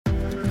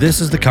This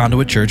is the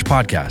Conduit Church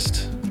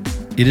podcast.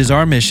 It is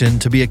our mission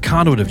to be a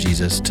conduit of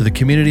Jesus to the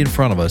community in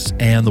front of us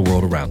and the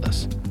world around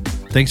us.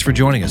 Thanks for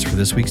joining us for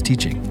this week's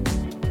teaching.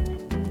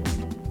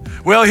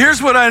 Well,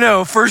 here's what I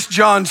know. 1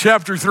 John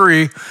chapter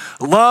 3,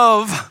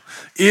 love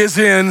is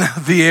in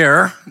the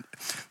air.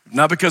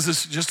 Not because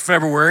it's just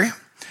February,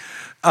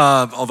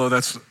 although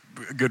that's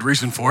a good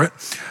reason for it.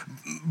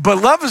 But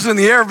love is in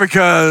the air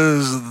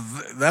because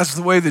that's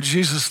the way that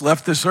Jesus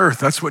left this earth.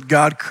 That's what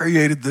God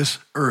created this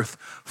earth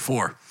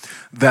for.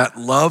 That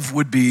love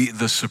would be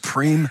the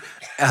supreme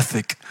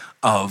ethic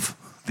of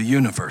the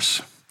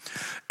universe.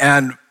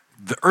 And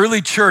the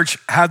early church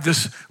had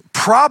this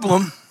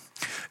problem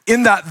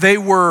in that they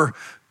were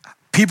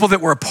people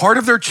that were a part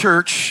of their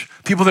church,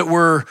 people that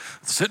were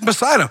sitting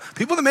beside them,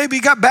 people that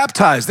maybe got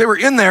baptized. They were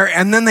in there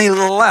and then they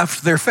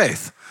left their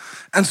faith.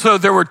 And so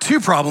there were two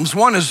problems.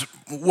 One is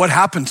what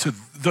happened to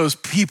those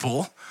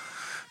people?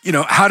 You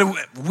know, how do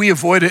we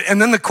avoid it?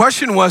 And then the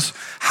question was,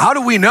 how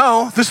do we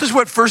know? This is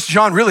what 1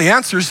 John really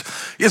answers,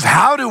 is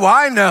how do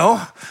I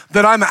know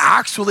that I'm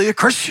actually a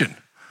Christian?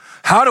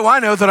 How do I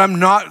know that I'm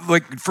not,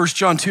 like 1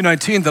 John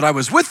 2:19, that I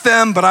was with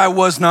them, but I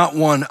was not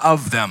one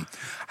of them?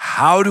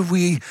 How do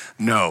we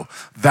know?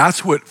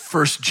 That's what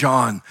 1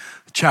 John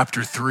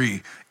chapter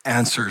 3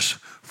 answers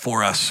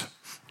for us.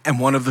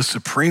 And one of the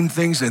supreme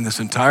things in this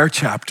entire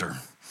chapter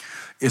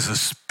is a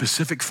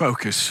specific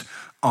focus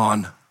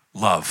on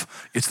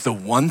love. It's the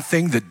one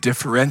thing that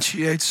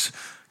differentiates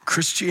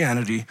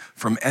Christianity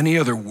from any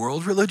other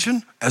world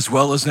religion, as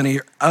well as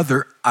any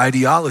other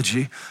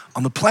ideology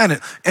on the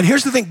planet. And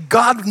here's the thing,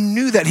 God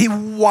knew that. He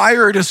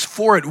wired us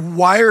for it,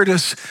 wired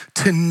us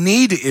to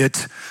need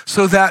it,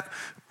 so that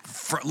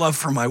love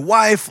for my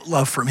wife,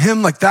 love from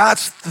him, like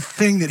that's the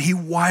thing that he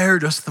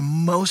wired us the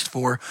most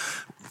for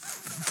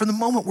from the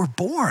moment we're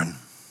born.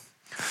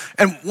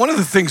 And one of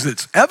the things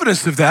that's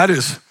evidence of that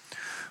is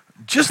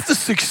just the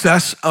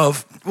success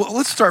of, well,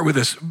 let's start with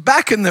this.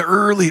 Back in the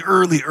early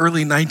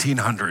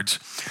 1900s,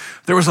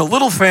 there was a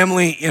little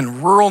family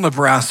in rural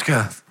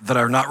Nebraska that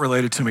are not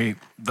related to me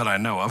that I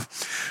know of,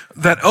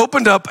 that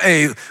opened up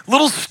a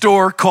little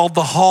store called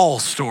the Hall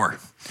Store.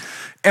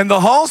 And the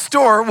Hall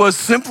Store was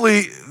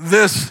simply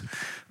this.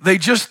 I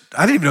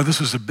didn't even know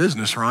this was a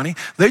business, Ronnie.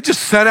 They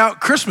just sent out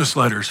Christmas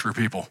letters for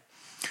people.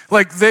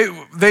 Like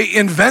they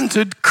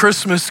invented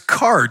Christmas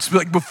cards.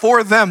 Like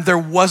before them, there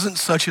wasn't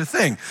such a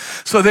thing.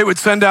 So they would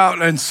send out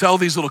and sell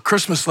these little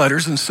Christmas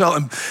letters and sell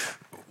them.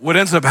 What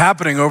ends up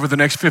happening over the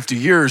next 50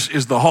 years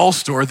is the Hall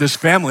Store, this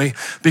family,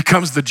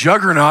 becomes the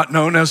juggernaut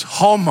known as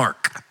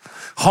Hallmark.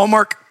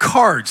 Hallmark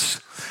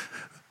cards,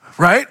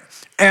 right?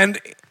 And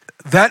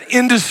that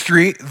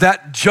industry,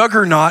 that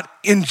juggernaut,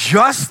 in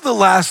just the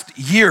last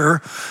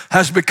year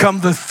has become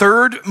the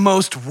third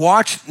most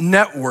watched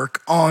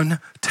network on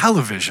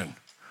television,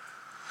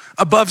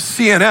 above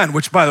CNN,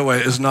 which, by the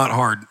way, is not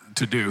hard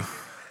to do.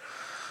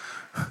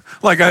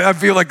 Like, I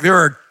feel like there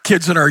are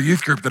kids in our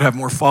youth group that have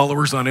more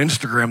followers on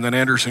Instagram than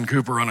Anderson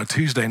Cooper on a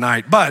Tuesday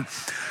night. But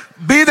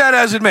be that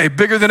as it may,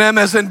 bigger than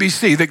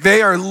MSNBC,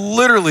 they are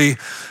literally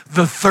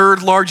the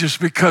third largest,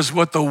 because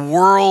what the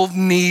world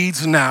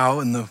needs now,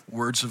 in the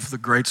words of the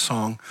great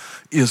song,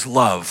 is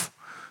love,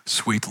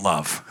 sweet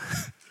love.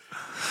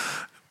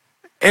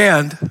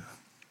 And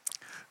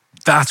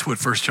that's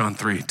what 1 John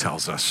 3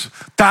 tells us.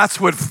 That's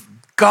what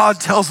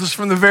God tells us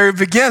from the very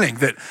beginning,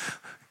 that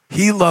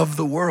he loved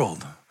the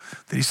world,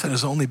 that he sent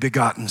his only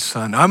begotten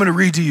son. I'm going to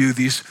read to you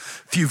these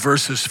few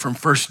verses from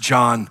 1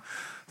 John.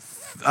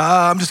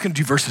 I'm just going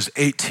to do verses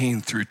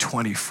 18 through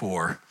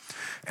 24.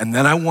 And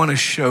then I want to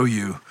show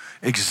you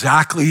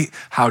exactly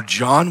how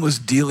John was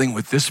dealing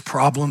with this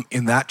problem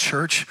in that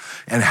church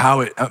and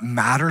how it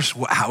matters,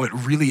 how it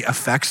really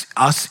affects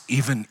us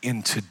even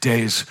in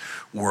today's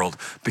world.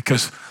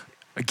 Because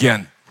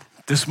again,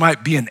 this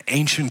might be an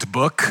ancient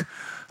book,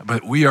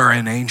 but we are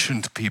an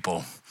ancient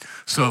people.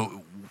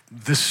 So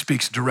this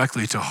speaks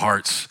directly to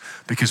hearts,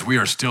 because we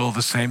are still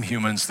the same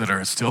humans that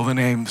are still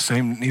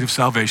same need of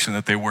salvation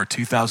that they were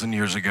 2,000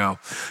 years ago.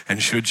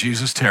 And should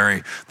Jesus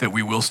tarry, that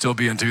we will still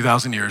be in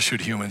 2,000 years,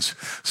 should humans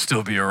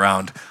still be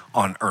around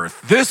on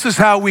earth. This is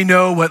how we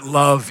know what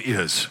love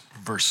is.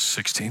 Verse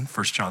 16,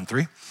 1 John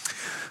 3.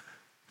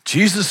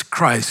 Jesus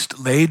Christ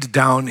laid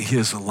down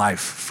his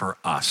life for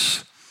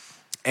us,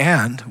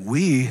 and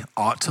we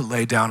ought to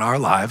lay down our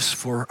lives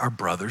for our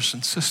brothers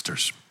and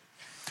sisters.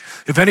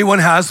 If anyone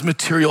has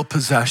material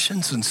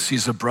possessions and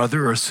sees a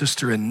brother or a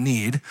sister in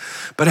need,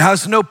 but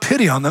has no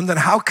pity on them, then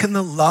how can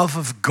the love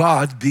of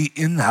God be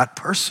in that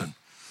person?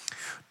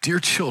 Dear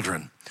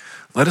children,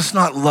 let us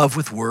not love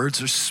with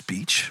words or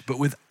speech, but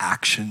with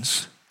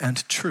actions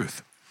and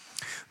truth.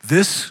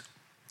 This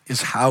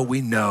is how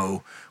we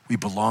know we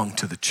belong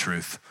to the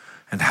truth,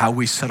 and how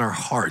we set our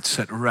hearts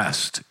at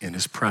rest in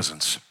his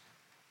presence.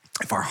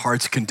 If our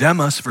hearts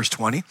condemn us, verse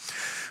 20,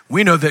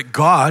 we know that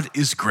God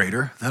is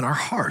greater than our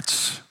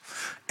hearts,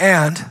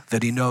 and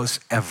that he knows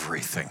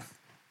everything.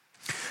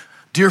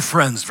 Dear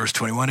friends, verse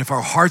 21, if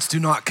our hearts do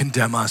not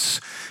condemn us,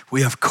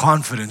 we have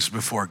confidence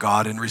before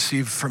God and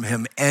receive from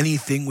him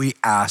anything we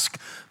ask,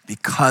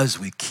 because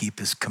we keep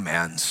his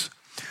commands.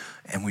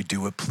 and we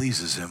do what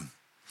pleases him.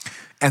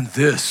 And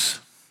this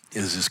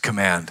is his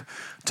command,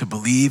 to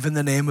believe in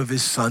the name of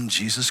his Son,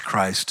 Jesus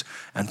Christ,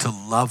 and to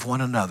love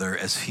one another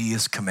as he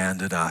has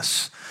commanded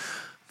us.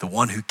 The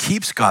one who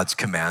keeps God's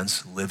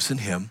commands lives in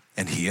him,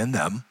 and he in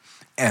them.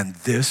 And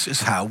this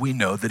is how we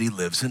know that he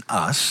lives in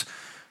us.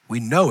 We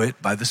know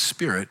it by the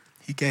Spirit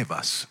he gave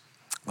us.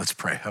 Let's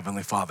pray.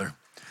 Heavenly Father,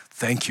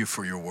 thank you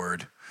for your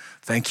word.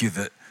 Thank you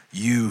that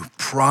you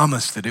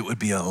promised that it would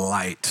be a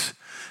light.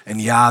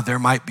 And yeah, there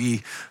might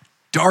be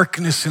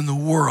darkness in the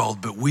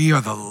world, but we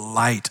are the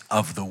light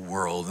of the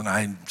world. And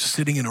I'm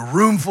sitting in a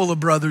room full of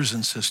brothers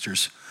and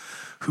sisters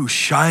who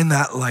shine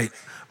that light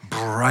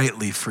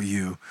brightly for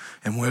you.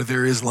 And where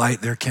there is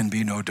light, there can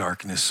be no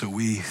darkness. So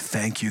we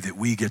thank you that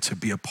we get to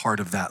be a part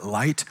of that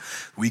light.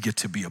 We get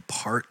to be a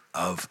part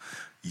of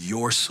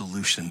your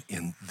solution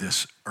in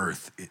this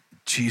earth. In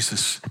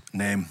Jesus'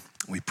 name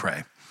we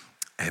pray.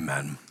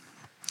 Amen.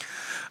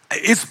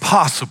 It's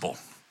possible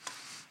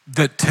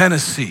that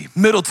Tennessee,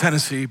 Middle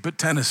Tennessee, but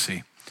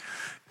Tennessee,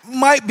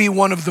 might be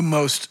one of the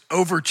most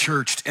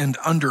over-churched and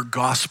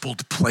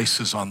under-gospeled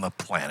places on the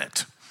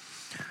planet.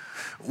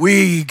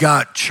 We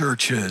got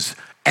churches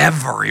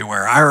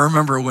everywhere. I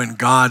remember when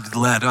God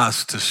led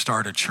us to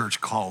start a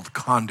church called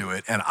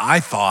Conduit, and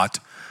I thought,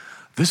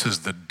 this is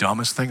the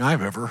dumbest thing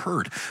I've ever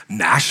heard.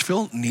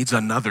 Nashville needs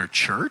another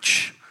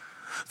church?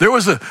 There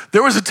was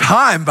a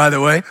time, by the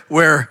way,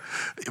 where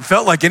it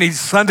felt like any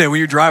Sunday when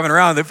you're driving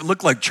around, it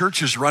looked like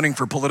churches running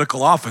for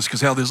political office because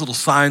they had these little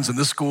signs in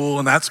this school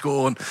and that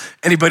school and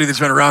anybody that's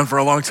been around for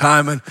a long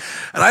time. And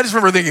I just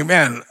remember thinking,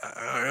 man,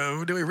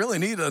 do we really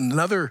need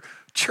another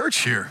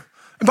church here?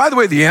 And by the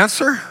way, the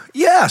answer,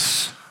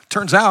 yes,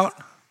 turns out.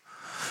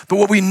 But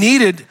what we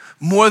needed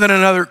more than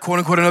another, quote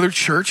unquote, another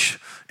church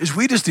is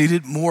we just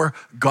needed more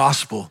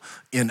gospel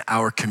in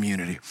our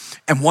community.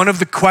 And one of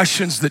the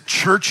questions that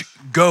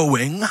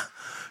church-going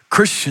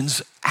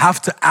Christians have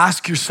to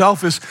ask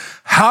yourself is,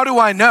 how do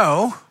I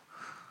know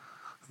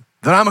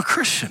that I'm a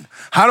Christian?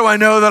 How do I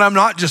know that I'm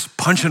not just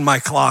punching my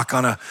clock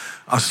on a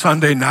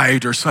Sunday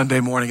night or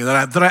Sunday morning, and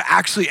that I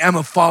actually am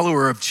a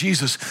follower of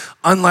Jesus,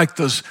 unlike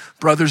those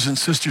brothers and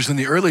sisters in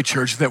the early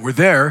church that were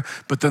there,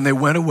 but then they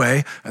went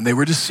away and they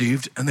were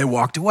deceived and they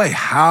walked away.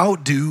 How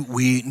do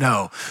we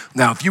know?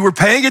 Now, if you were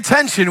paying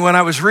attention when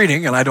I was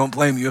reading, and I don't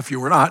blame you if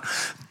you were not,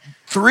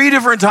 3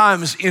 different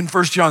times in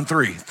 1 John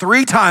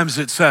 3 times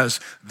it says,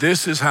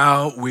 this is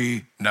how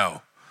we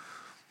know.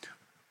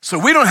 So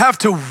we don't have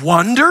to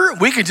wonder,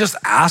 we can just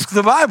ask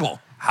the Bible.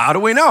 How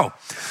do we know?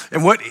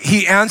 And what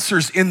he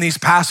answers in these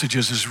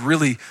passages is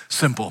really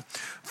simple.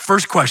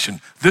 First question,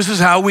 this is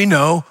how we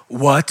know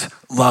what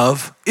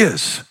love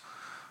is.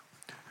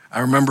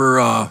 I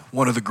remember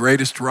one of the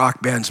greatest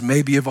rock bands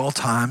maybe of all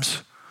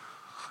times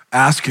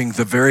asking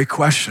the very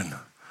question,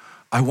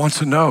 I want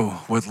to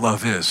know what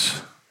love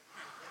is.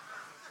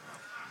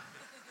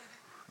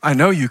 I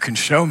know you can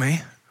show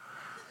me.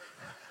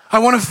 I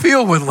want to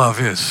feel what love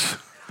is.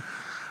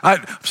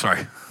 I'm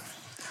sorry.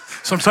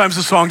 Sometimes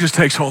the song just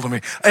takes hold of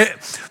me.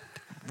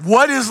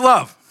 What is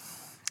love?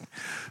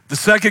 The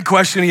second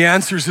question he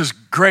answers is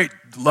great.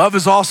 Love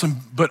is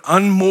awesome, but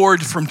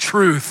unmoored from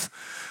truth,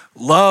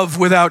 love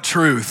without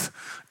truth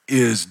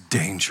is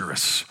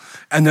dangerous.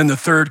 And then the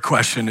third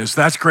question is,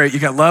 that's great. You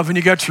got love and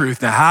you got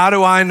truth. Now, how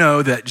do I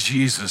know that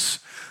Jesus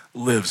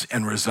lives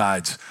and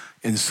resides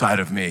inside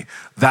of me?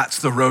 That's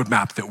the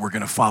roadmap that we're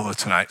going to follow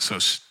tonight. So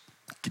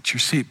get your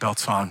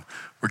seatbelts on.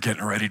 We're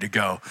getting ready to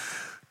go.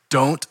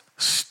 Don't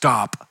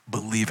stop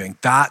believing.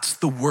 That's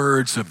the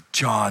words of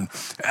John.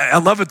 I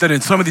love it that in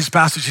some of these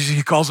passages,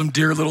 he calls them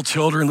dear little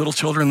children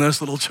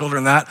this, little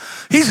children that.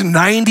 He's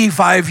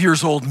 95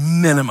 years old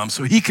minimum,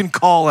 so he can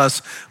call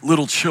us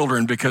little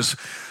children because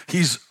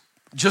he's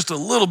just a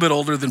little bit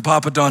older than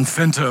Papa Don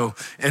Finto,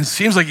 and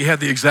seems like he had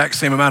the exact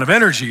same amount of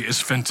energy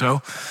as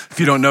Finto. If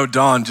you don't know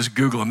Don, just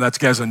Google him. That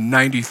guy's a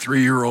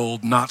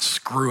 93-year-old, not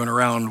screwing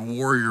around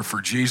warrior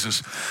for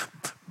Jesus.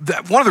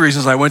 One of the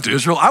reasons I went to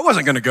Israel, I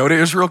wasn't going to go to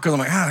Israel because I'm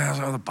like, there's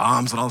all the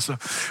bombs and all this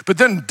stuff. But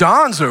then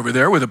Don's over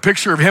there with a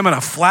picture of him in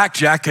a flak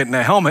jacket and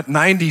a helmet,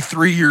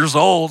 93 years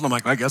old. And I'm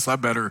like, I guess I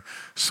better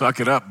suck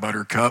it up,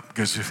 Buttercup,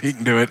 because if he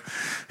can do it,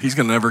 he's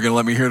never going to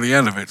let me hear the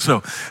end of it.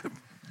 So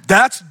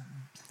that's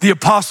the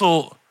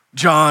Apostle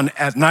John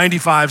at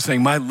 95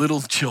 saying, my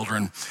little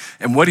children.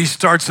 And what he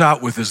starts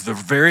out with is the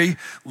very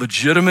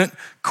legitimate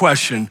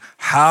question,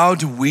 how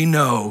do we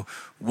know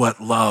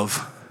what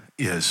love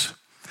is?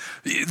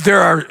 There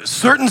are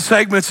certain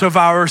segments of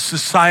our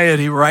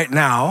society right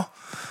now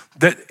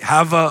that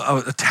have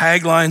a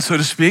tagline, so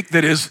to speak,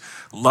 that is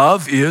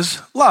love,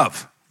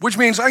 which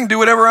means I can do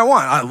whatever I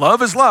want.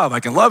 Love is love.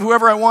 I can love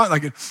whoever I want.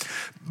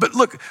 But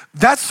look,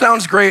 that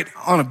sounds great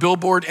on a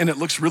billboard and it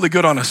looks really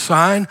good on a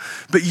sign,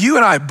 but you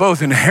and I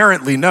both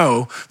inherently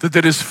know that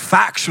that is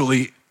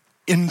factually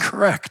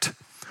incorrect.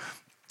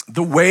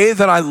 The way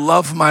that I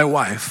love my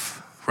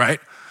wife, right,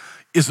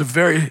 is a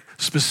very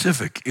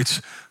specific,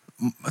 it's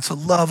a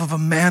love of a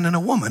man and a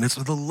woman. It's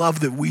the love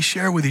that we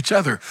share with each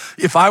other.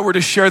 If I were to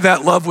share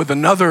that love with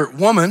another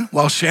woman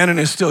while Shannon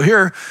is still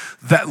here,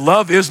 that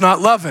love is not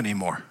love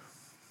anymore.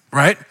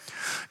 right?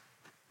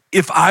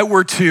 If I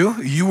were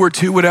to, you were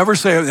to, whatever,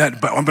 say that,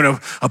 but I'm going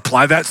to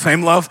apply that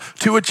same love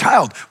to a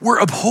child. We're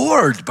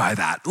abhorred by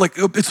that. Like,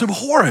 it's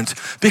abhorrent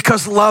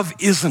because love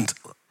isn't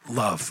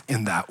love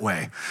in that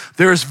way.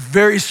 There is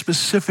very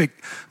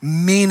specific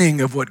meaning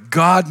of what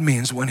God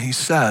means when he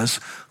says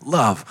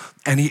love.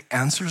 And he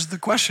answers the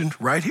question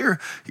right here.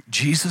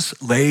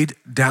 Jesus laid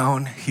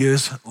down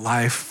his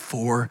life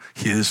for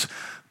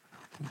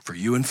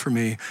you and for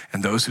me,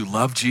 and those who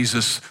love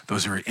Jesus,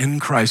 those who are in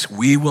Christ,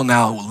 we will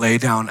now lay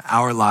down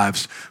our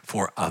lives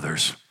for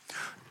others.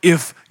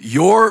 If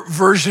your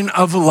version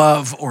of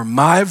love or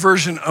my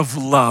version of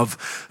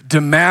love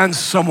demands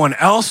someone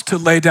else to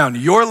lay down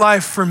your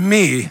life for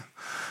me,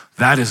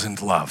 that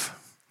isn't love.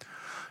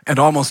 And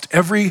almost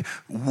every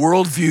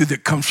worldview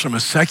that comes from a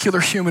secular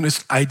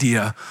humanist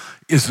idea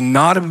is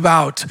not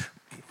about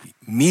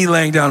me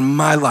laying down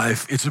my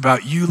life, it's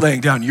about you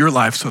laying down your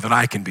life so that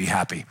I can be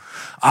happy.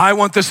 I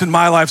want this in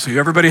my life, so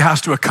everybody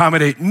has to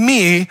accommodate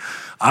me.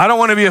 I don't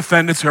want to be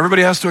offended, so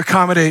everybody has to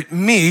accommodate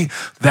me.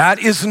 That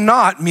is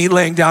not me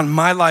laying down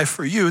my life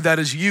for you. That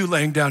is you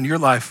laying down your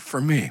life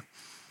for me.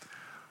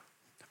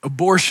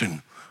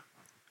 Abortion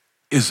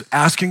is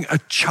asking a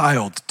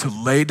child to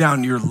lay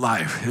down your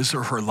life, his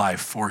or her life,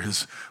 for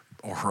his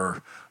or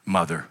her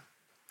mother.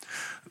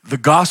 The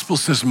gospel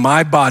says,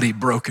 my body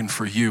broken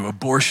for you.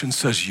 Abortion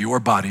says, your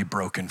body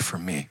broken for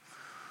me.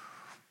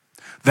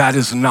 That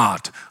is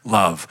not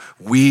love.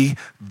 We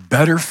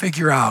better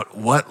figure out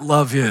what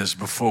love is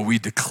before we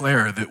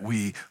declare that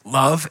we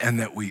love and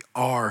that we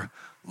are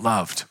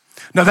loved.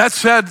 Now, that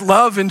said,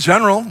 love in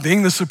general,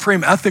 being the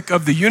supreme ethic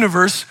of the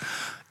universe,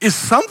 is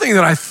something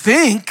that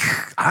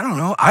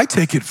I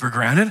take it for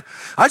granted.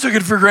 I took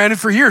it for granted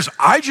for years.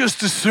 I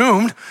just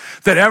assumed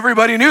that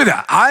everybody knew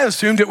that. I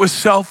assumed it was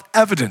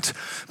self-evident.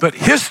 But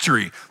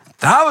history,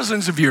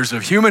 thousands of years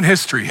of human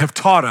history have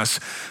taught us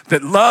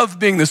that love,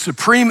 being the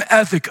supreme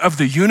ethic of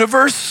the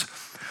universe,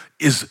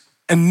 is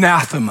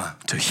anathema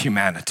to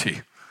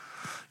humanity.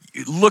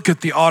 Look at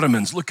the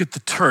Ottomans, look at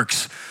the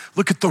Turks,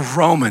 look at the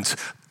Romans.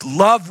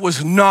 Love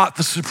was not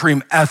the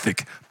supreme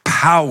ethic.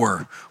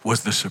 Power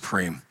was the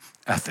supreme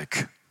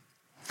ethic.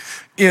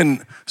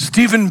 In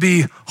Stephen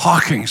B.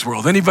 Hawking's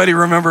world, anybody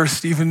remember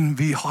Stephen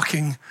B.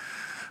 Hawking?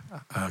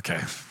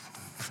 Okay.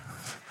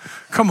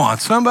 Come on,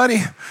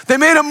 somebody. They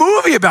made a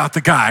movie about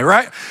the guy,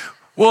 right?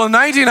 Well, in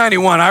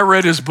 1991, I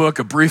read his book,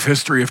 A Brief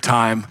History of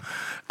Time.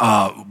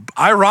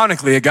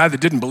 Ironically, a guy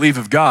that didn't believe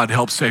of God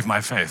helped save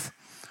my faith.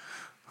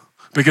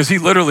 Because he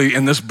literally,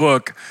 in this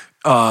book,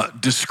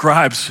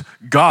 describes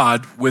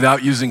God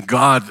without using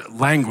God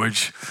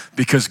language,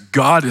 because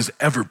God is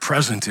ever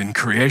present in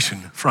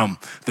creation from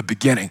the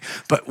beginning.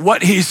 But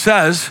what he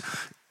says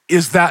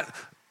is that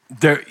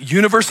the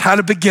universe had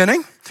a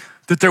beginning,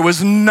 that there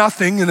was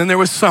nothing and then there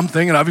was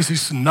something, and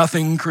obviously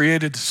nothing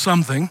created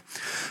something.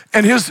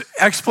 And his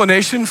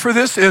explanation for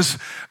this is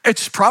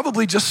it's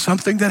probably just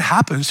something that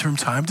happens from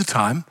time to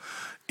time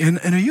in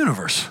a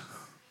universe.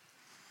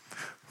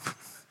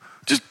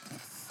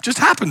 Just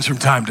happens from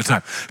time to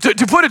time.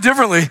 To put it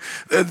differently,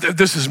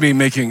 this is me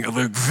making a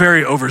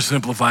very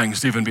oversimplifying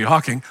Stephen B.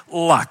 Hawking,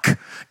 luck.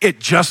 It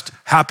just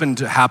happened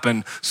to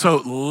happen. So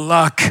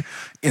luck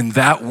in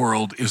that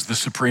world is the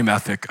supreme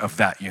ethic of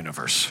that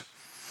universe.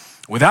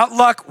 Without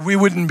luck, we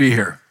wouldn't be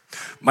here.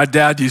 My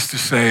dad used to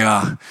say,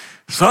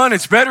 son,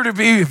 it's better to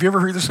be, have you ever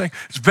heard this saying?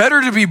 It's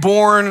better to be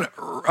born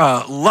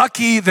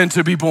lucky than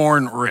to be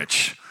born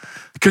rich.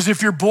 Because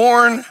if you're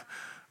born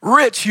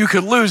rich, you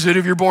could lose it.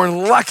 If you're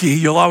born lucky,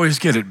 you'll always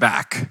get it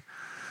back.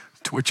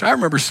 To which I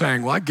remember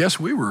saying, well, I guess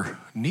we were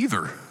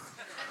neither.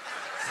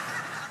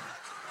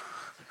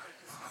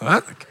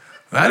 That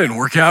didn't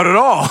work out at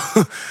all.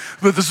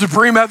 But the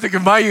supreme ethic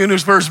of my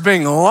universe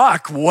being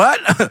luck, what?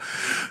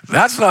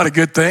 That's not a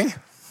good thing.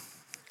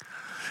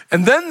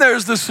 And then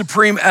there's the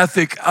supreme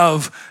ethic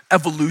of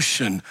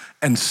evolution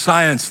and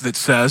science that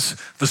says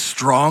the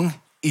strong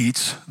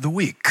eats the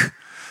weak.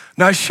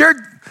 Now, I shared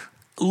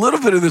a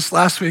little bit of this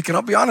last week, and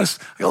I'll be honest,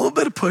 I got a little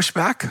bit of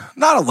pushback.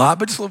 Not a lot,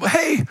 but just a little bit.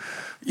 Hey,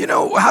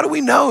 how do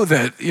we know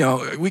that,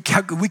 we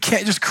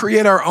can't just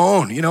create our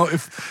own?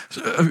 If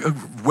a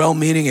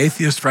well-meaning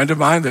atheist friend of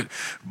mine that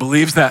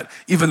believes that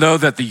even though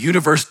that the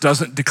universe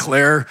doesn't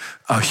declare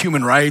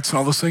human rights and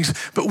all those things,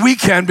 but we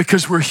can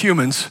because we're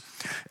humans.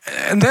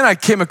 And then I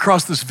came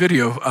across this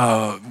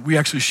video. We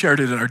actually shared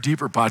it in our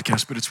Deeper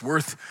podcast, but it's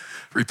worth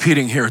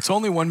repeating here. It's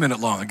only 1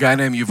 minute long. A guy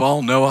named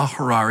Yuval Noah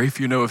Harari,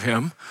 if you know of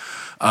him,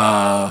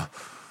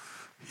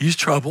 he's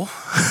trouble.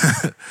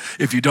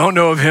 If you don't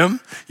know of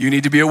him, you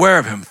need to be aware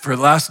of him. For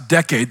the last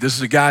decade, this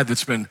is a guy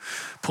that's been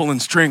pulling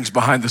strings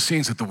behind the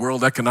scenes at the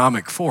World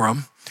Economic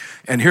Forum.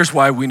 And here's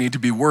why we need to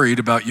be worried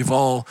about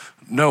Yuval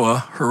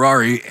Noah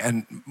Harari,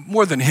 and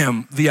more than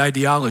him, the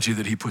ideology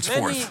that he puts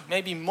forth.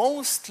 Maybe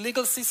most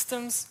legal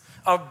systems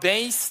are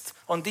based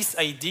on this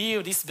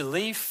idea, this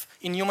belief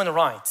in human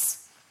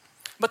rights.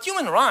 But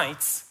human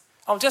rights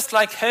are just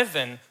like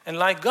heaven and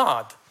like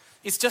God.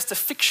 It's just a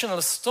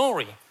fictional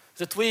story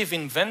that we've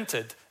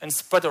invented and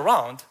spread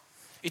around.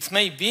 It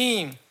may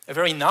be a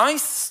very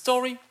nice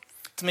story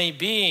It may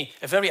be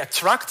a very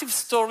attractive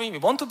story. We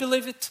want to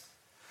believe it,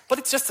 but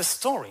it's just a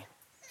story.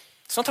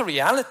 It's not a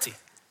reality.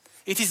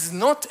 It is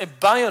not a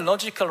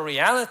biological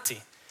reality.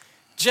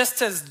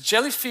 Just as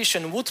jellyfish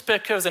and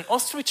woodpeckers and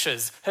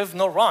ostriches have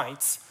no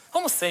rights,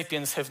 Homo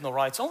sapiens have no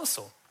rights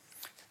also.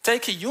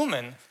 Take a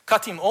human,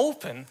 cut him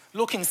open,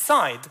 look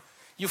inside,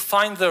 you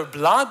find their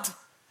blood,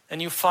 and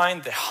you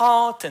find the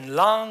heart and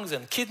lungs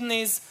and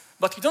kidneys,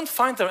 but you don't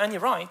find there any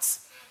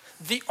rights.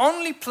 The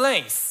only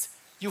place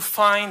you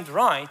find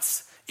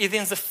rights is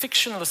in the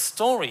fictional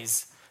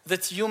stories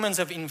that humans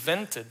have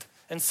invented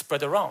and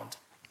spread around.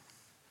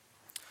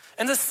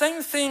 And the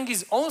same thing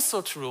is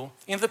also true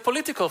in the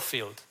political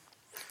field.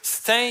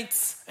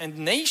 States and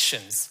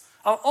nations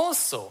are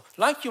also,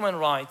 like human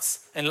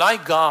rights and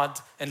like God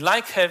and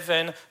like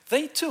heaven,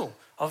 they too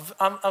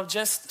are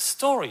just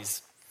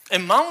stories. A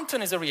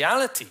mountain is a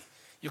reality.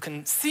 You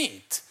can see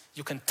it,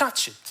 you can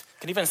touch it, you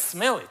can even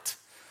smell it.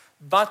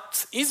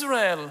 But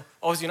Israel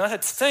or the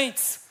United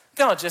States,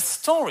 they are just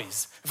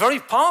stories, very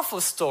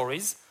powerful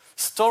stories,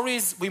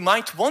 stories we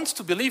might want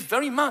to believe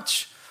very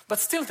much, but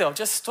still they are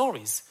just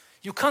stories.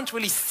 You can't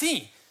really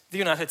see the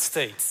United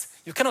States.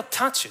 You cannot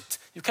touch it.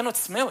 You cannot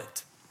smell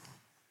it.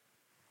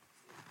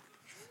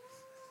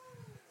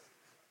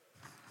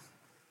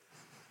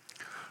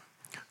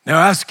 Now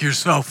ask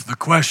yourself the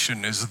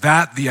question, is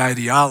that the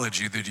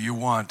ideology that you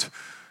want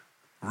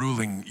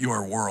ruling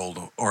your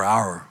world or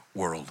our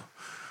world?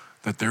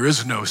 That there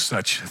is no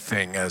such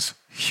thing as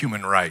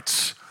human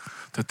rights,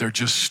 that they're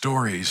just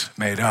stories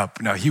made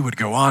up. Now, he would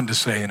go on to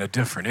say in a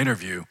different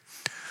interview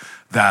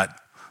that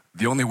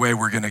the only way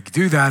we're going to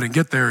do that and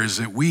get there is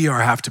that we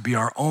have to be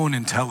our own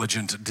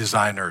intelligent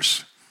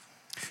designers.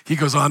 He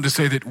goes on to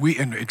say that we,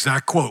 in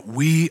exact quote,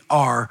 we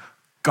are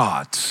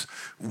gods.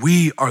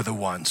 We are the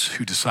ones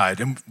who decide.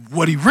 And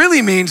what he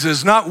really means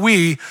is not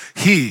we,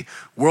 he.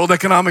 World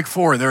Economic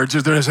Forum,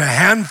 there's a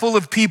handful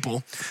of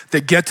people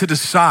that get to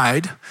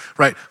decide,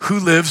 right, who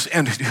lives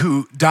and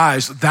who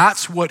dies.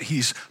 That's what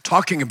he's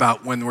talking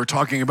about when we're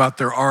talking about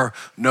there are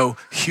no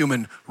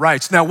human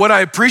rights. Now, what I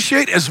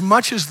appreciate, as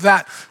much as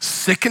that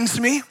sickens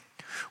me,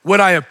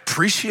 what I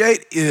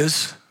appreciate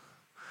is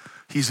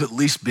he's at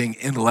least being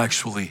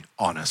intellectually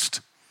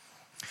honest.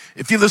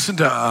 If you listen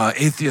to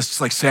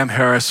atheists like Sam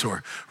Harris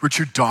or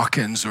Richard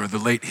Dawkins or the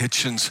late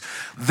Hitchens,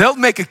 they'll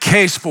make a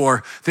case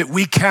for that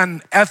we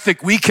can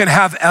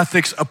have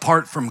ethics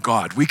apart from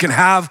God. We can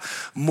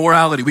have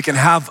morality. We can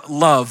have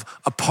love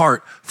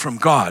apart from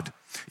God.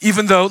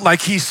 Even though,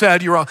 like he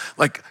said,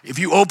 if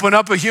you open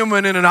up a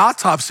human in an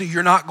autopsy,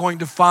 you're not going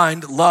to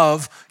find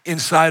love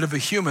inside of a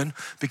human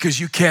because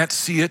you can't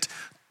see it,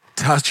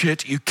 touch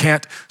it, you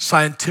can't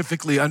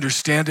scientifically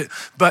understand it.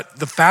 But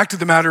the fact of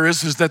the matter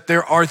is that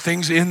there are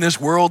things in this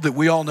world that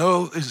we all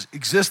know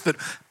exist that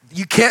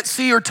you can't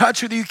see or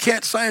touch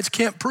it, science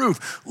can't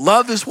prove.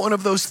 Love is one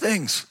of those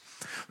things.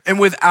 And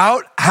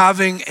without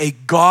having a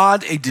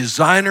God, a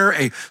designer,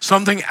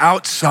 something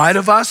outside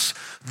of us,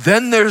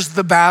 then there's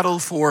the battle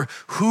for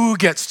who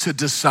gets to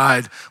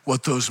decide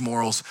what those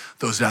morals,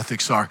 those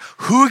ethics are.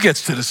 Who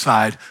gets to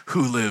decide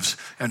who lives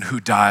and who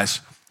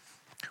dies.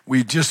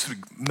 We just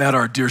met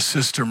our dear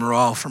sister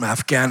Maral from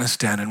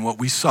Afghanistan, and what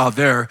we saw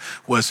there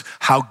was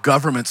how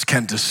governments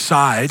can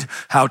decide,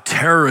 how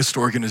terrorist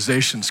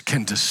organizations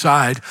can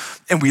decide.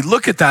 And we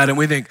look at that and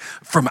we think,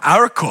 from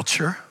our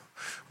culture,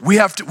 we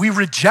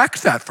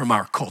reject that from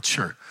our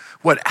culture.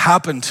 What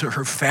happened to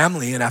her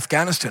family in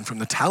Afghanistan from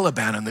the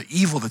Taliban and the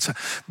evil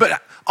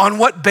but on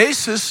what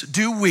basis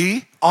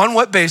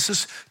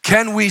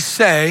can we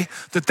say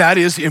that that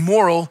is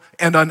immoral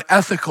and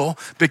unethical?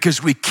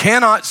 Because we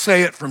cannot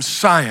say it from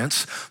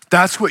science.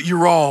 That's what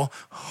Yuval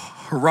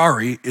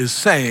Harari is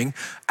saying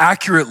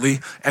accurately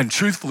and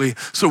truthfully.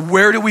 So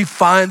where do we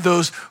find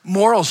those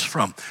morals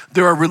from?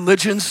 There are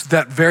religions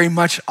that very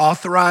much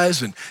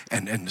authorize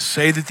and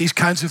say that these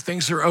kinds of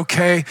things are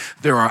okay.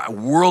 There are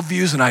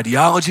worldviews and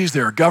ideologies.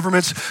 There are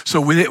governments.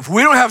 So if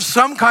we don't have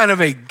some kind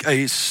of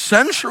a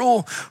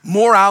central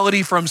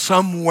morality from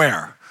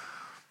somewhere,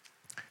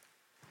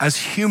 as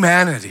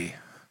humanity,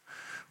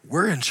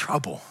 we're in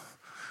trouble.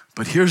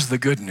 But here's the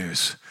good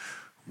news.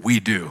 We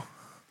do.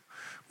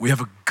 We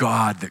have a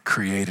God that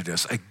created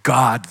us, a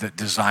God that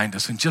designed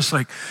us. And just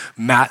like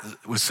Matt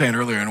was saying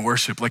earlier in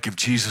worship, like if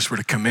Jesus were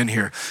to come in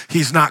here,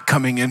 he's not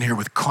coming in here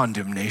with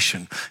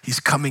condemnation. He's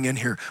coming in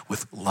here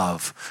with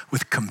love,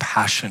 with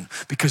compassion,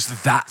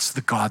 because that's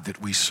the God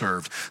that we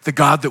serve. The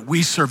God that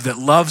we serve that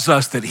loves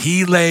us, that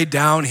he laid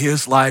down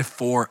his life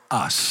for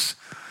us.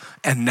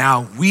 And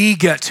now we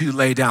get to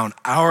lay down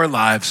our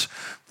lives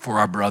for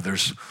our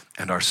brothers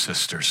and our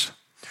sisters.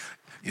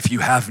 If you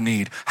have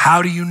need,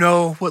 how do you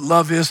know what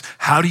love is?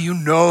 How do you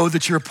know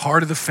that you're a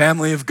part of the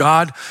family of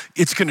God?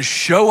 It's going to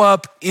show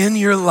up in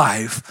your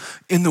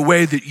life in the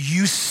way that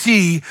you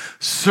see,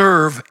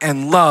 serve,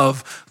 and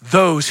love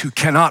those who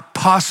cannot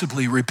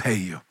possibly repay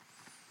you.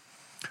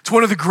 It's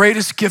one of the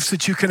greatest gifts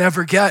that you can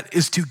ever get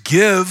is to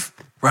give,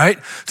 right,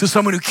 to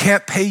someone who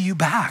can't pay you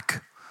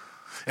back.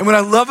 And what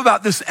I love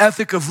about this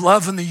ethic of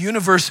love in the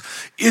universe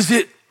is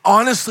it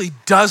honestly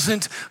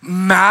doesn't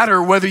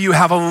matter whether you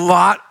have a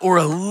lot or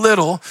a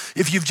little.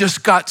 If you've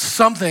just got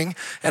something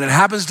and it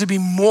happens to be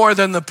more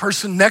than the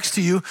person next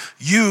to you,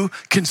 you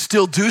can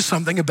still do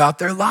something about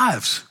their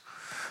lives.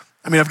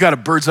 I mean, I've got a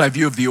bird's eye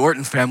view of the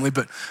Orton family,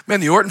 but man,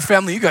 the Orton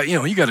family, you got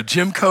a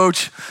gym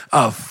coach,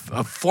 a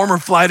former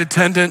flight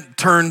attendant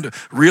turned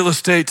real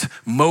estate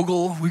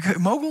mogul.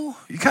 Mogul?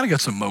 You kind of got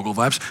some mogul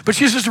vibes, but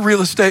she's just a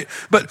real estate.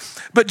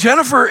 But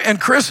Jennifer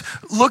and Chris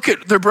look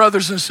at their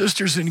brothers and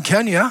sisters in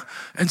Kenya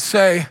and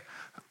say,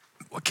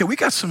 okay, we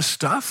got some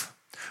stuff.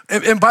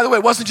 And by the way,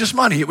 it wasn't just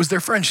money. It was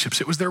their friendships.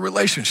 It was their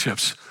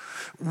relationships.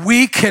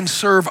 We can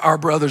serve our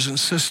brothers and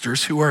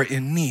sisters who are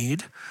in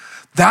need.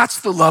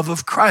 That's the love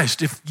of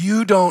Christ. If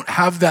you don't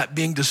have that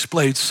being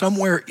displayed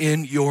somewhere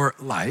in your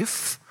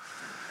life,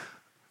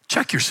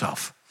 check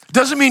yourself. It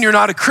doesn't mean you're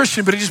not a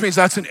Christian, but it just means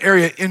that's an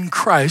area in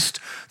Christ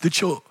that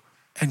you'll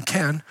and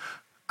can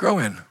grow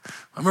in.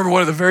 I remember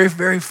one of the very,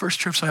 very first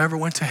trips I ever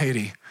went to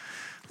Haiti,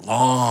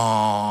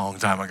 long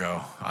time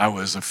ago. I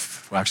was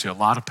actually a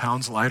lot of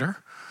pounds lighter,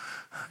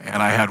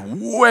 and I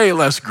had way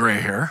less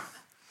gray hair.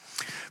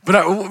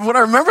 But what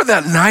I remember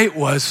that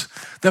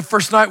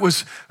first night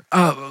was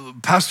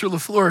Pastor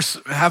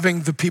LaFleur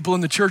having the people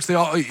in the church,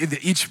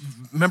 each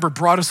member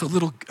brought us a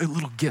little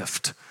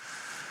gift.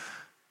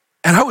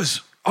 And I was,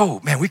 oh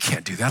man, we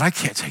can't do that. I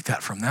can't take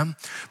that from them.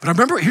 But I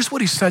remember, here's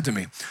what he said to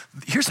me.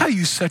 Here's how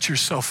you set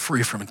yourself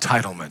free from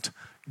entitlement: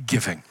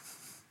 giving.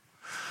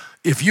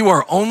 If you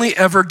are only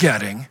ever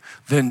getting,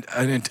 then,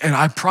 and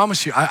I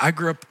promise you, I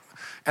grew up,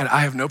 and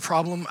I have no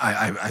problem.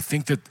 I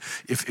think that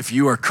if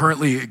you are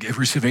currently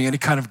receiving any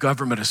kind of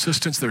government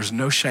assistance, there's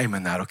no shame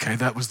in that, okay?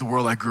 That was the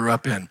world I grew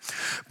up in.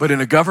 But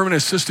in a government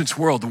assistance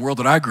world, the world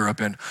that I grew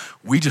up in,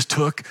 we just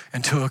took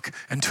and took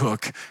and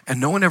took, and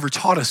no one ever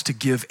taught us to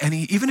give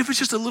any, even if it's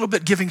just a little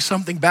bit, giving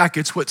something back.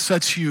 It's what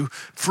sets you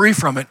free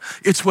from it.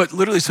 It's what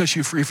literally sets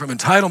you free from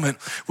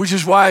entitlement, which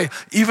is why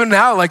even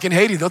now, like in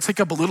Haiti, they'll take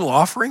up a little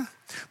offering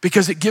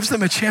because it gives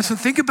them a chance. And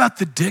think about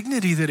the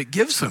dignity that it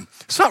gives them.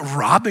 It's not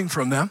robbing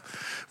from them.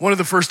 One of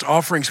the first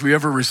offerings we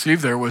ever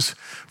received there was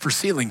for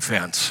ceiling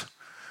fans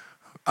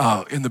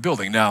in the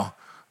building. Now,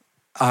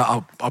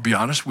 I'll be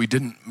honest, we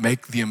didn't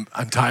make the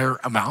entire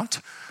amount,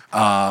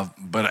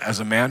 but as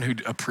a man who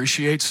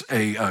appreciates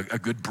a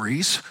good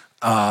breeze,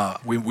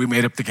 we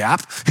made up the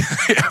gap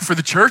for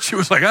the church. It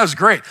was like, that was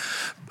great.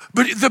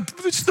 But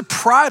it's the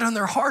pride on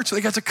their hearts.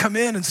 They got to come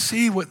in and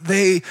see what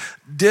they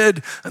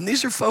did. And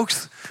these are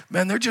folks,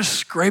 man, they're just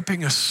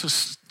scraping a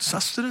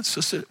sustenance.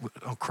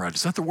 Oh, crud,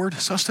 is that the word,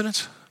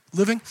 sustenance?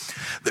 Living?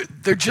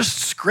 They're just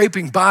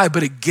scraping by,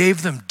 but it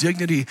gave them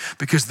dignity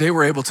because they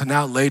were able to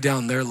now lay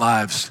down their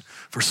lives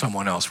for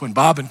someone else. When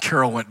Bob and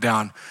Carol went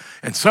down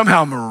and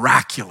somehow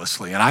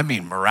miraculously, and I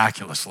mean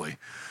miraculously,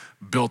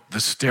 built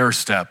the stair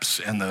steps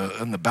and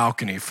the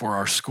balcony for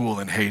our school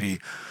in Haiti,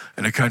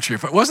 in a country.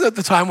 Wasn't that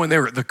the time when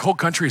the whole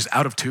country is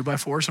out of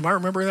 2x4s? Am I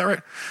remembering that right?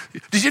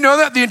 Did you know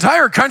that? The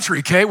entire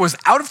country, Kay, was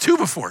out of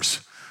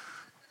 2x4s.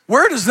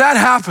 Where does that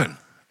happen?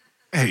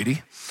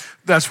 Haiti.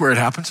 That's where it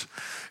happens.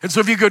 And so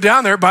if you go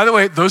down there, by the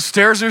way, those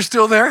stairs are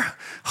still there.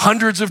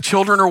 Hundreds of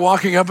children are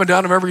walking up and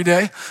down them every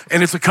day.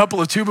 And it's a couple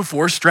of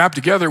 2x4s strapped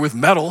together with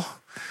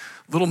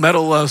little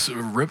metal,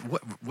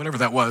 whatever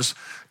that was.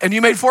 And you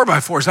made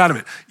 4x4s out of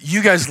it.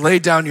 You guys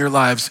laid down your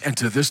lives. And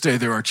to this day,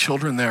 there are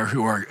children there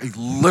who are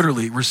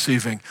literally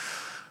receiving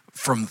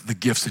from the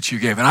gifts that you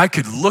gave. And I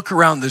could look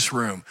around this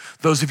room,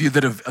 those of you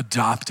that have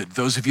adopted,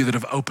 those of you that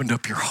have opened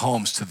up your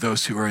homes to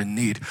those who are in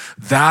need.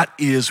 That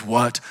is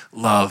what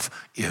love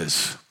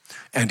is.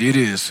 And it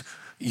is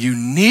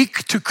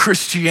unique to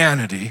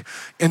Christianity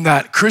in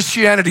that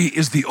Christianity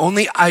is the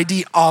only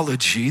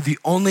ideology, the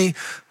only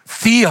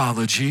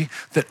theology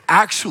that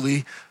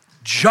actually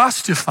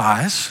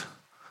justifies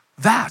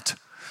that.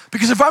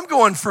 Because if I'm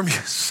going from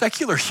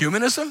secular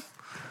humanism,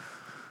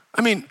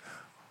 I mean,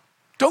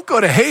 don't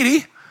go to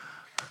Haiti,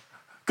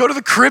 go to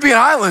the Caribbean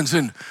islands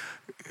and,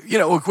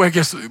 I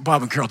guess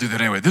Bob and Carol do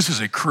that anyway. This is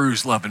a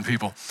cruise loving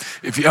people.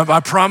 I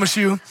promise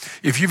you,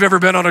 if you've ever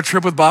been on a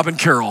trip with Bob and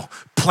Carol,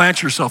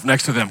 plant yourself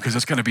next to them because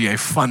it's going to be a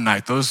fun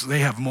night. They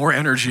have more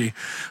energy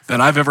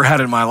than I've ever had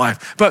in my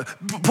life. But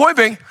point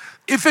being,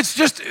 if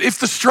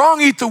the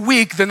strong eat the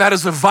weak, then that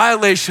is a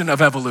violation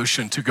of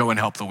evolution to go and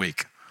help the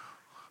weak.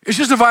 It's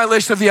just a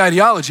violation of the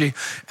ideology.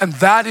 And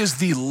that is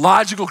the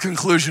logical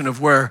conclusion of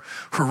where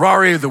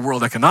Harari, the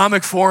World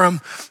Economic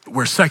Forum,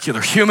 where secular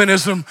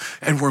humanism,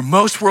 and where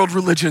most world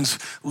religions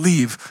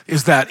leave,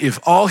 is that if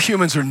all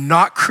humans are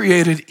not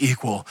created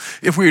equal,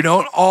 if we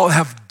don't all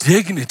have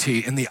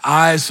dignity in the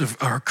eyes of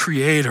our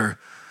Creator,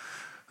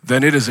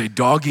 then it is a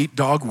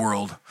dog-eat-dog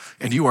world,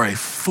 and you are a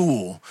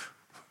fool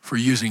for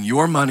using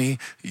your money,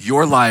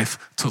 your life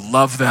to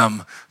love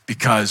them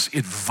because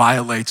it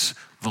violates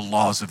the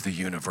laws of the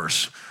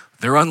universe.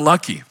 They're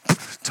unlucky.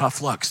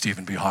 Tough luck,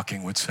 Stephen B.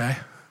 Hawking would say.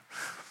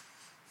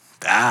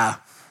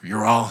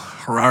 You're all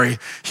Harari.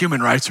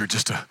 Human rights are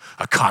just a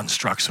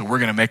construct, so we're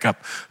going to make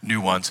up new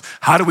ones.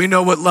 How do we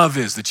know what love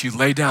is? That you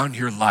lay down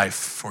your life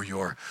for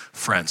your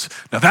friends.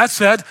 Now that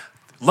said,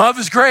 love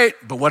is great,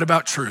 but what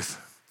about truth?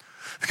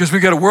 Because we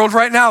got a world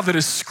right now that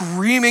is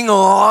screaming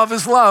love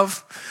is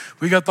love.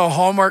 We got the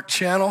Hallmark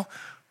Channel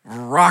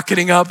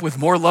rocketing up with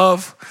more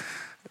love.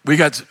 We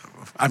got,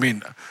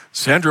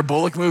 Sandra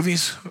Bullock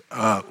movies.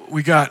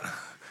 We got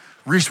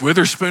Reese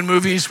Witherspoon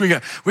movies. We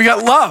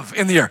got love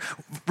in the air,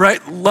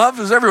 right? Love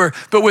is everywhere.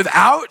 But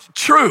without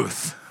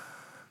truth,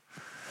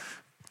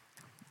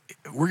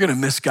 we're going to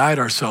misguide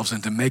ourselves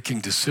into making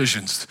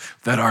decisions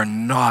that are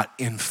not,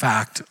 in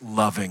fact,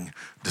 loving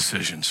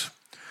decisions.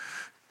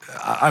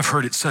 I've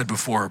heard it said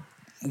before,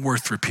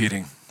 worth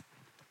repeating.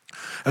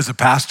 As a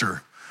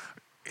pastor,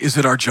 is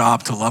it our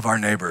job to love our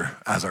neighbor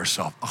as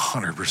ourselves?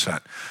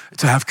 100%.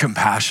 To have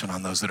compassion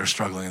on those that are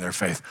struggling in their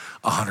faith?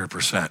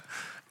 100%.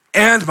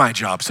 And my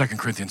job, 2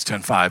 Corinthians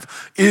 10:5,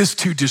 is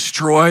to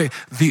destroy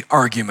the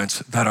arguments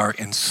that are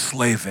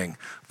enslaving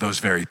those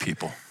very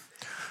people.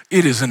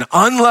 It is an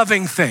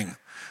unloving thing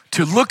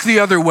to look the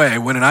other way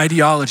when an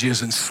ideology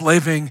is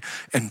enslaving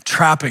and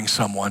trapping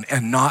someone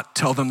and not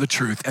tell them the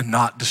truth and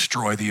not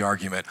destroy the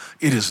argument.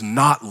 It is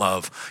not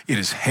love, it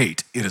is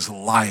hate, it is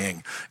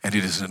lying, and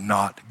it is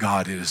not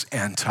God, it is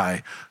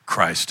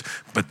anti-Christ.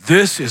 But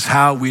this is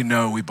how we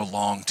know we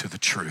belong to the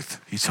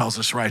truth. He tells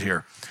us right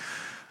here.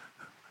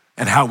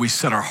 And how we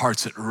set our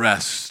hearts at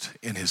rest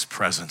in his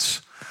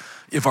presence.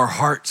 If our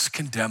hearts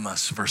condemn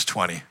us, verse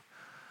 20,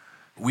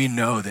 we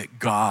know that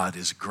God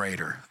is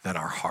greater than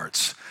our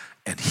hearts,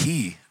 and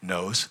he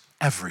knows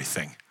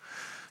everything.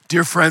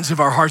 Dear friends, if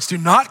our hearts do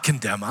not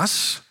condemn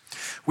us,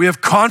 we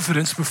have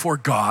confidence before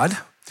God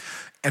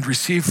and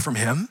receive from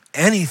him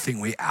anything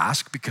we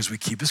ask because we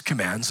keep his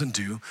commands and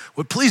do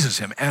what pleases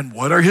him. And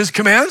what are his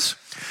commands?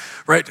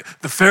 Right?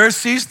 The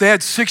Pharisees, they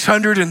had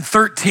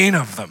 613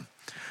 of them.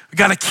 We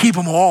got to keep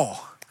them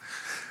all.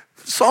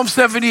 Psalm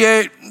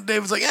 78,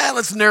 David's like,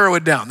 let's narrow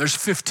it down. There's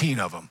 15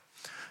 of them.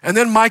 And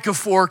then Micah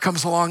 4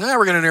 comes along,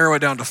 we're going to narrow it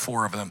down to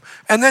 4 of them.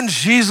 And then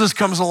Jesus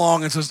comes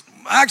along and says,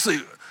 actually,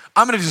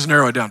 I'm going to just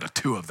narrow it down to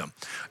 2 of them.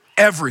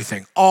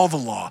 Everything, all the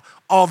law,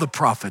 all the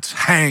prophets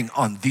hang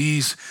on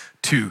these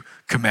 2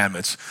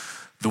 commandments.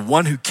 The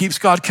one who keeps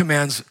God's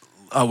commands,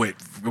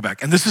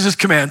 And this is his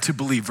command to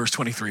believe, verse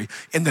 23,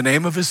 in the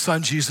name of his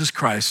son, Jesus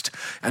Christ,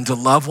 and to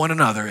love one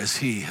another as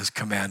he has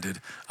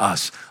commanded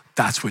us.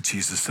 That's what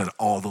Jesus said.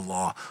 All the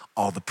law,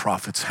 all the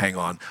prophets hang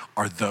on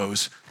are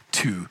those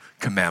 2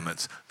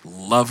 commandments.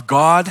 Love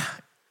God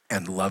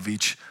and love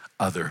each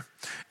other.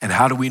 And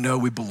how do we know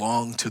we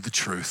belong to the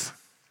truth?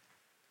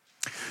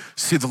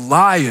 See, the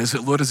lie is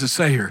that, what does it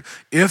say here?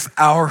 If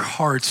our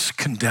hearts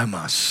condemn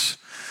us.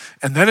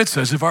 And then it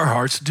says, if our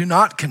hearts do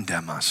not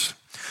condemn us.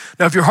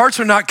 Now, if your hearts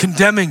are not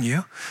condemning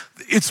you,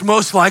 it's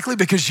most likely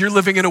because you're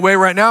living in a way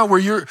right now where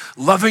you're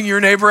loving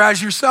your neighbor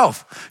as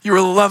yourself.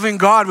 You're loving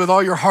God with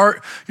all your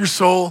heart, your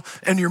soul,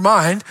 and your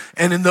mind.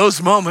 And in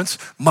those moments,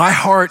 my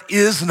heart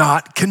is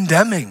not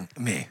condemning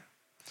me.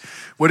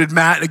 What did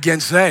Matt again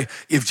say?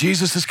 If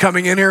Jesus is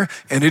coming in here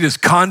and it is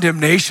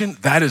condemnation,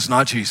 that is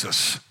not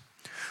Jesus.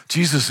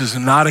 Jesus is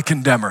not a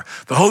condemner.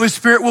 The Holy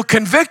Spirit will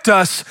convict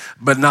us,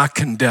 but not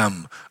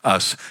condemn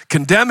us.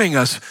 Condemning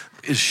us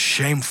is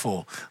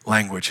shameful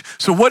language.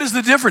 So what is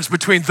the difference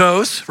between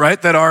those,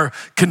 right, that are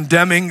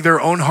condemning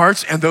their own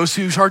hearts and those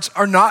whose hearts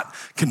are not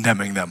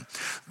condemning them?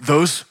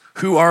 Those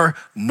who are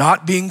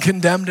not being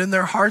condemned in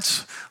their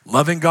hearts,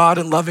 loving God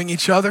and loving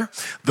each other.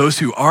 Those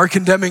who are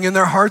condemning in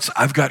their hearts,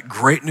 I've got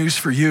great news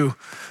for you,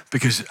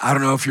 because I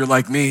don't know if you're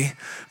like me,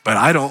 but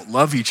I don't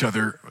love each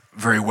other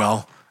very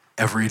well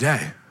every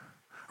day,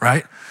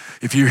 right?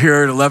 If you're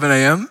here at 11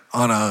 a.m.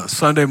 on a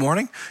Sunday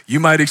morning, you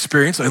might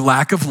experience a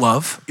lack of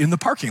love in the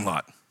parking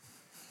lot.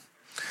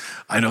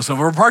 I know some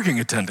of our parking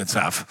attendants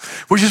have,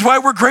 which is why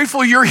we're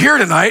grateful you're here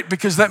tonight,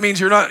 because that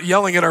means you're not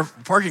yelling at our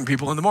parking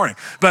people in the morning.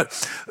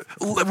 But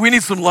we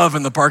need some love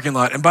in the parking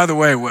lot. And by the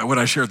way, what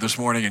I shared this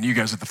morning, and you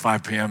guys at the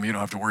 5 p.m., you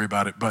don't have to worry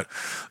about it, but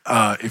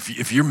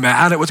if you're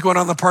mad at what's going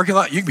on in the parking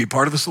lot, you can be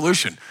part of the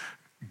solution.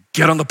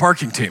 Get on the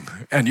parking team,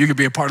 and you can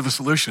be a part of the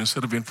solution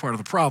instead of being part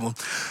of the problem.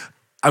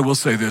 I will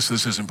say this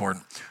is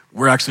important.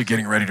 We're actually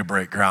getting ready to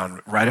break ground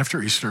right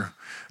after Easter.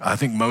 I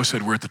think Mo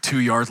said we're at the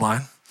 2-yard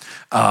line.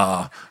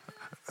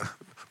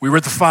 We were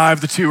at the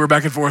 5, the 2, we're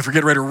back and forth. We're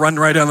getting ready to run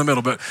right down the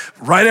middle, but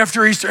right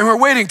after Easter, and we're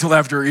waiting till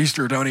after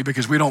Easter, Donnie,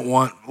 because we don't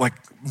want like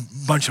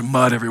a bunch of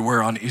mud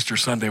everywhere on Easter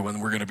Sunday when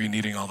we're gonna be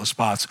needing all the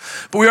spots.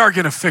 But we are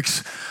gonna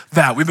fix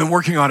that. We've been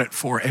working on it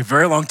for a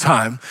very long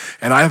time,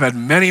 and I have had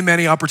many,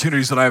 many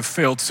opportunities that I have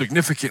failed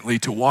significantly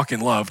to walk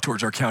in love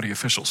towards our county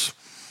officials.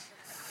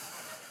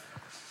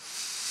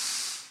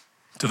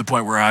 To the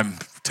point where I'm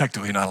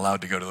technically not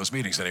allowed to go to those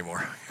meetings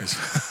anymore.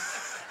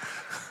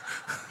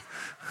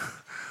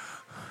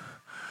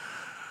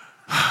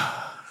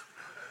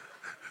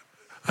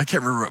 I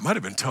can't remember, it might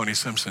have been Tony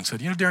Simpson said,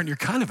 Darren, you're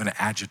kind of an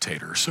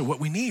agitator. So what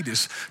we need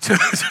is to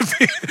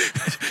be,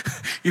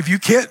 if you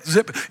can't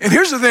zip, and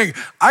here's the thing,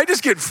 I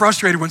just get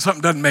frustrated when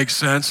something doesn't make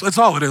sense. That's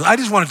all it is. I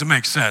just want it to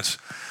make sense.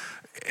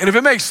 And if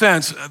it makes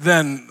sense,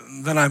 then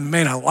I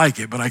may not like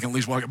it, but I can at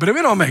least walk it. But if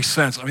it don't make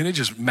sense, it's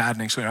just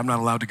maddening. So I'm not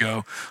allowed to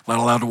go, not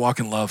allowed to walk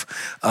in love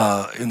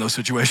in those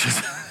situations.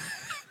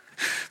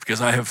 because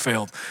I have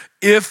failed.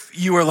 If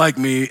you are like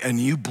me and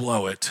you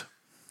blow it,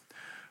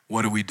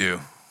 what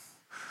do?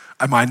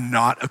 Am I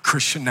not a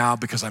Christian now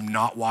because I'm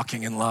not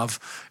walking in love?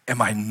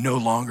 Am I no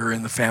longer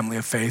in the family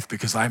of faith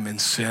because I'm in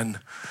sin?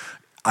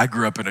 I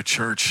grew up in a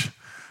church.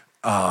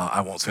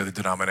 I won't say the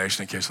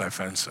denomination in case I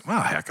offend some.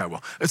 Well, heck, I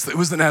will. It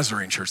was the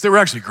Nazarene church. They were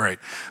actually great.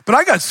 But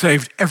I got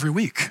saved every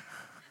week.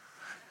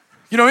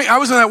 You know, I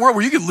was in that world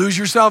where you could lose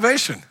your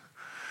salvation.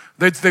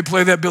 They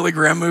play that Billy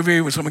Graham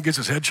movie when someone gets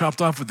his head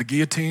chopped off with the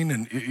guillotine,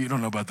 and you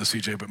don't know about the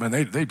CJ, but man,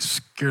 they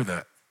scare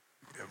that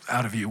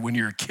out of you when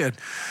you're a kid.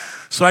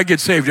 So I get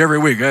saved every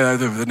week.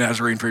 The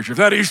Nazarene preacher, if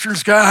that eastern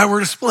sky were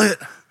to split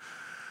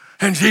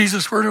and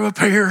Jesus were to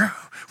appear,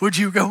 would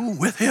you go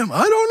with him?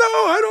 I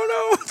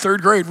don't know.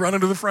 Third grade, running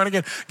to the front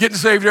again, getting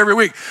saved every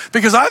week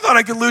because I thought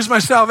I could lose my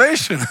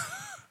salvation.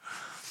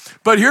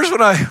 But here's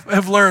what I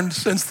have learned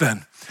since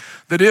then,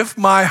 that if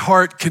my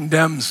heart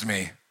condemns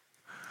me,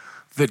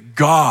 that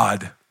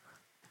God,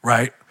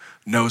 right,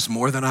 knows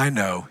more than I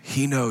know.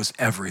 He knows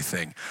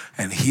everything,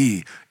 and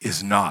he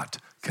is not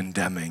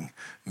condemning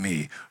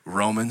me.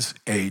 Romans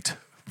 8,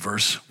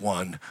 verse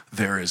 1,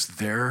 there is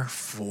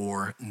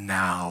therefore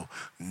now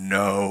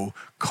no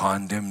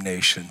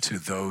condemnation to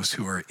those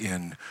who are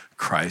in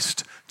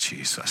Christ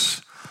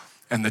Jesus.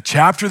 And the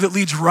chapter that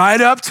leads right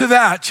up to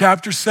that,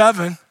 chapter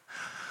 7,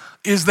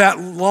 is that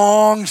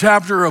long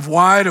chapter of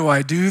why do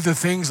I do the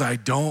things I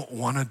don't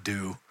want to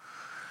do?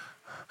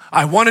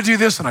 I want to do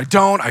this and I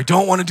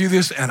don't want to do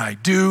this and I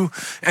do.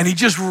 And he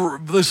just,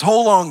 this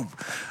whole long,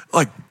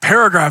 like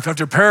paragraph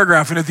after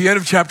paragraph. And at the end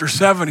of chapter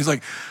 7, he's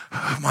like,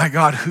 oh my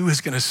God, who is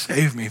going to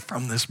save me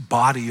from this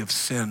body of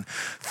sin?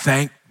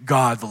 Thank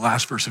God, the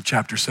last verse of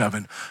chapter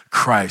 7,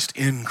 Christ,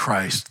 in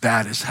Christ,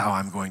 that is how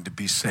I'm going to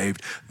be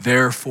saved.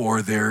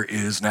 Therefore, there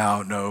is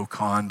now no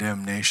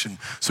condemnation.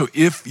 So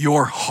if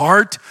your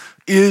heart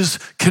is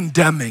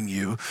condemning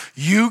you,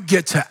 you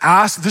get to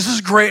ask, this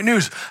is great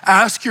news,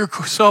 ask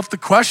yourself the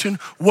question,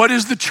 what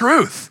is the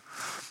truth?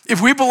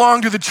 If we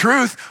belong to the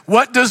truth,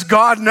 what does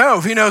God know?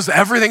 If he knows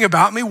everything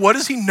about me, what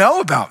does he know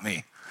about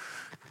me?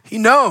 He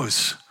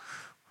knows.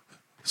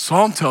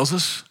 Psalm tells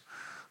us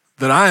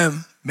that I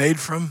am made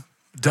from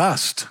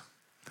dust.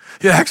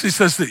 It actually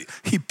says that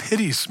he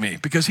pities me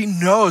because he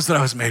knows that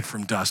I was made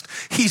from dust.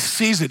 He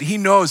sees it, he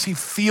knows, he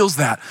feels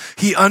that.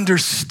 He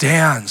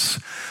understands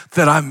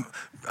that I'm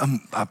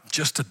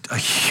just a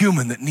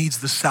human that needs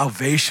the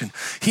salvation.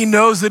 He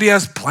knows that he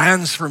has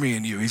plans for me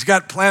and you. He's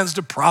got plans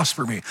to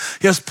prosper me.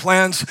 He has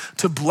plans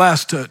to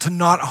bless, to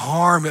not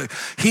harm.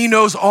 He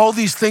knows all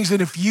these things.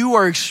 And if you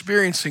are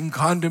experiencing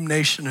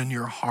condemnation in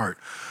your heart,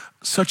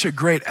 such a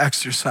great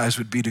exercise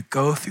would be to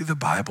go through the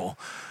Bible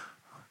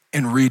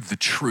and read the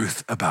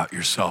truth about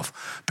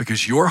yourself,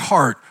 because your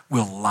heart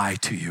will lie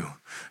to you.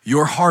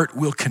 Your heart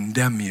will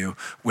condemn you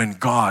when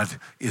God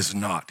is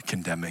not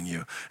condemning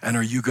you. And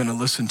are you going to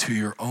listen to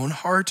your own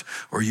heart,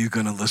 or are you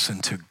going to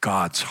listen to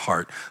God's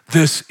heart?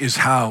 This is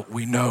how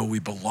we know we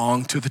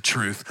belong to the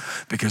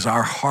truth, because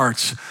our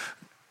hearts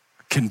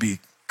can be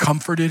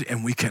comforted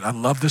and we can, I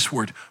love this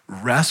word,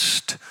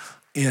 rest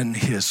in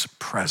his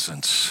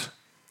presence.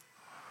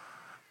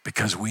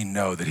 Because we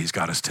know that he's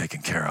got us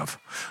taken care of.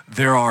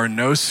 There are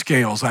no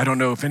scales. I don't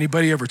know if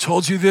anybody ever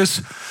told you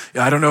this.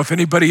 I don't know if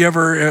anybody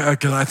ever,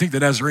 because I think the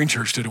Nazarene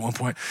church did at one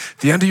point. At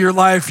the end of your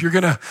life, you're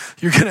gonna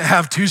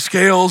have two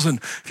scales, and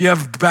if you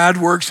have bad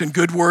works and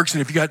good works,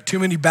 and if you got too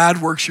many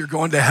bad works, you're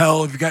going to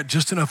hell. If you got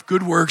just enough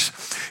good works,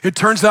 it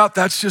turns out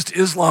that's just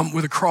Islam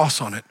with a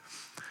cross on it.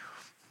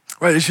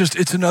 Right?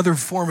 It's another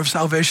form of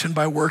salvation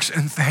by works,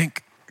 and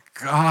thank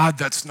God,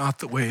 that's not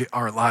the way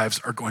our lives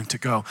are going to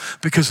go,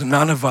 because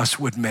none of us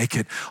would make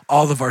it.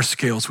 All of our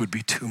scales would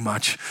be too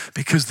much,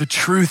 because the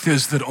truth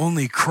is that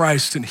only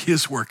Christ and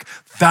his work,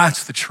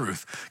 that's the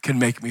truth, can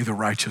make me the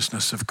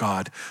righteousness of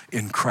God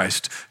in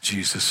Christ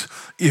Jesus.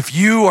 If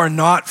you are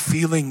not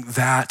feeling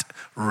that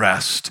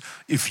rest,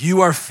 if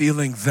you are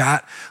feeling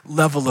that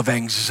level of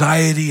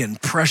anxiety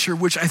and pressure,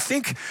 which I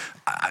think,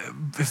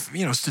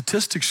 if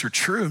statistics are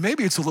true,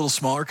 maybe it's a little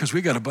smaller because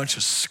we got a bunch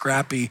of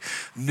scrappy,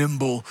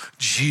 nimble,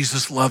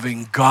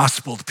 Jesus-loving,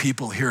 gospeled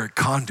people here at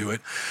Conduit.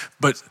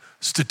 But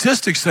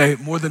statistics say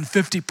more than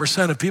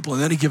 50% of people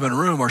in any given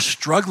room are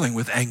struggling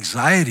with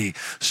anxiety,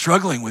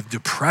 struggling with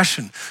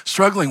depression,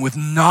 struggling with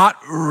not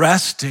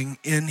resting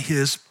in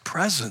his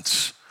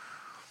presence.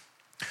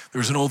 There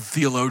was an old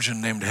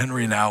theologian named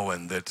Henry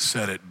Nouwen that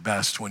said it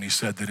best when he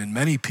said that in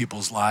many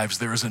people's lives,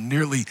 there is a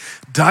nearly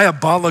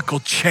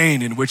diabolical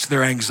chain in which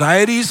their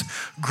anxieties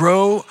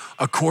grow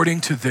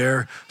according to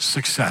their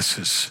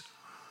successes.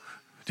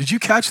 Did you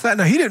catch that?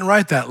 No, he didn't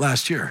write that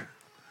last year.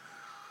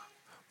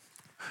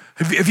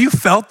 Have you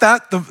felt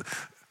that?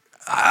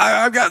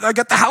 I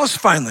got the house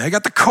finally. I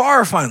got the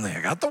car finally.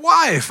 I got the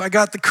wife. I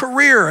got the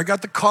career. I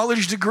got the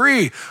college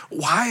degree.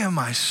 Why am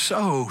I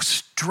so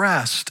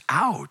stressed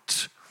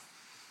out?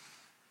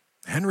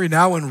 Henry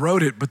Nouwen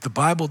wrote it, but the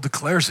Bible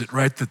declares it,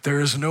 right? That there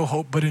is no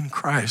hope but in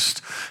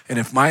Christ. And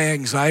if my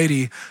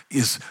anxiety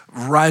is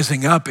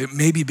rising up, it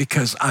may be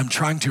because I'm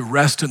trying to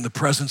rest in the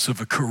presence of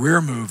a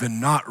career move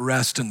and not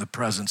rest in the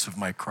presence of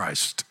my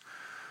Christ.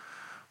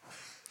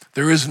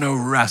 There is no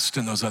rest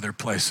in those other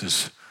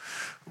places.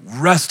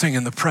 Resting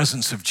in the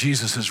presence of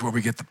Jesus is where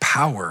we get the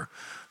power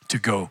to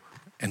go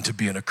and to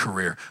be in a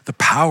career, the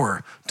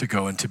power to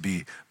go and to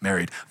be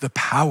married, the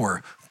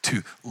power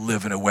to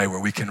live in a way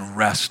where we can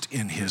rest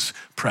in his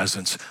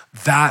presence.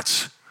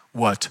 That's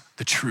what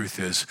the truth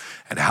is.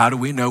 And how do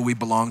we know we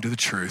belong to the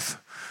truth?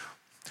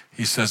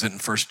 He says it in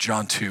 1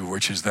 John 2,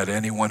 which is that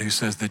anyone who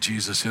says that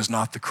Jesus is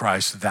not the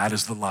Christ, that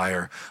is the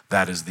liar,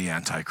 that is the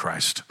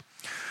Antichrist.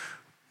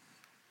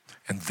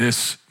 And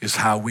this is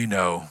how we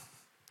know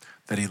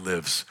that he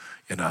lives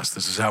in us.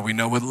 This is how we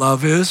know what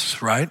love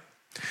is, right?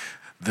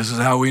 This is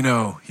how we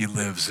know he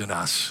lives in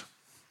us.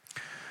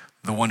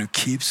 The one who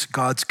keeps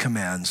God's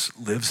commands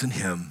lives in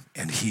him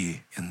and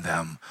he in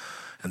them.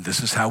 And this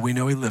is how we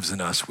know he lives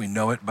in us. We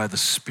know it by the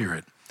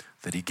Spirit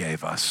that he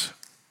gave us.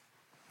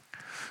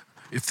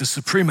 If the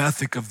supreme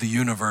ethic of the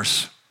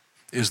universe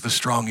is the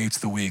strong eats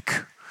the weak,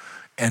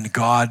 and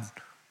God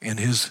in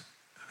his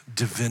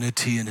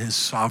divinity and his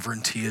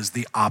sovereignty is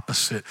the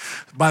opposite.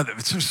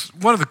 It's just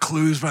one of the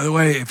clues, by the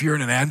way, if you're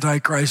in an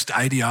Antichrist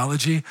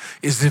ideology,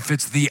 is if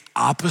it's the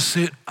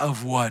opposite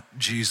of what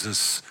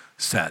Jesus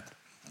said.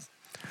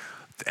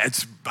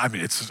 It's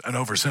an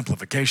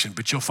oversimplification,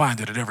 but you'll find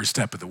that at every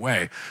step of the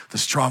way, the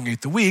strong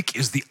eat the weak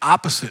is the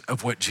opposite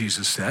of what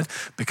Jesus said,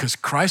 because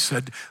Christ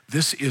said,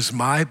 "This is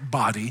my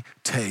body,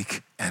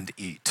 take and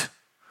eat."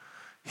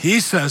 He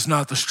says,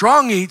 not the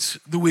strong eats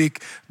the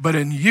weak, but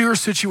in your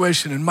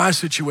situation, in my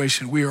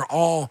situation, we are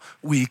all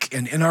weak,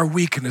 and in our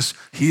weakness,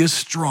 he is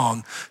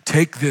strong.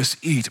 Take this,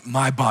 eat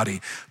my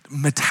body,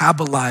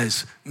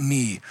 metabolize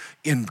me.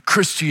 In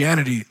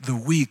Christianity, the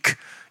weak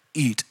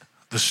eat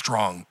the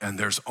strong, and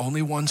there's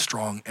only one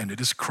strong, and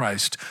it is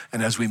Christ.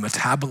 And as we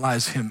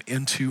metabolize him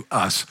into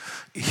us,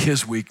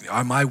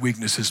 my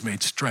weakness is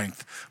made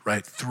strength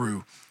right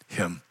through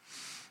him.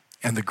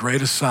 And the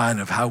greatest sign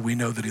of how we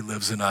know that he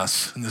lives in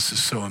us, and this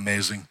is so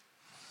amazing,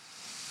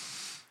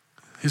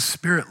 his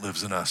Spirit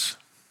lives in us.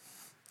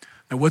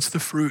 Now, what's the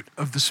fruit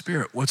of the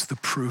Spirit? What's the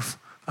proof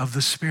of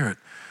the Spirit?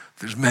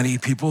 There's many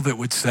people that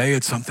would say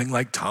it's something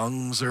like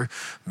tongues or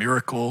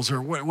miracles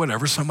or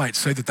whatever. Some might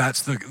say that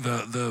that's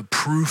the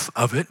proof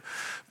of it.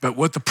 But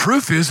what the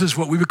proof is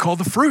what we would call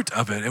the fruit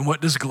of it. And what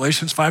does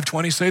Galatians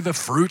 5:20 say? The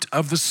fruit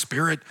of the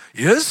Spirit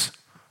is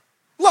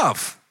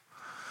love.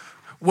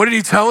 What did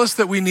he tell us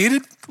that we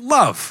needed?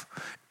 Love.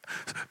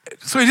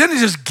 So he didn't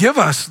just give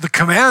us the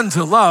command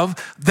to love,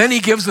 then he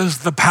gives us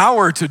the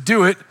power to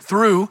do it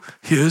through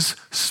his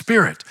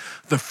Spirit.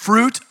 The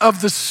fruit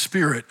of the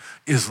Spirit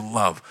is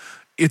love.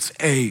 It's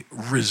a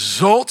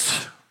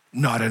result,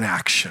 not an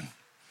action.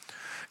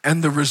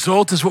 And the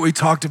result is what we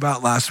talked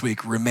about last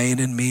week. Remain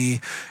in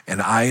me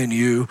and I in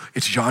you.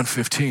 It's John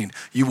 15.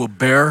 You will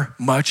bear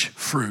much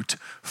fruit,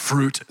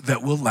 fruit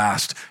that will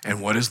last. And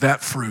what is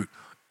that fruit?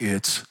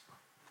 It's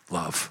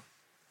love.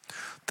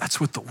 That's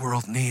what the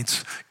world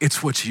needs.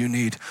 It's what you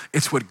need.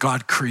 It's what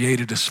God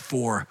created us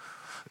for.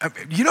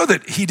 You know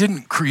that he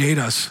didn't create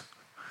us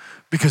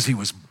because he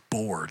was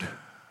bored,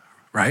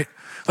 right?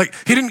 Like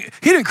he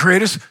didn't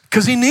create us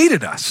because he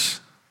needed us.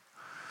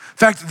 In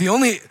fact, the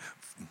only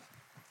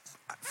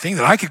thing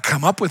that I could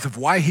come up with of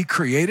why he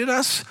created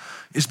us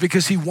is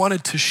because he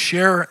wanted to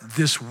share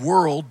this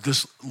world,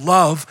 this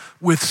love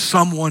with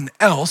someone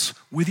else,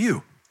 with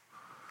you.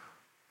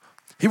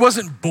 He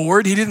wasn't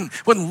bored. He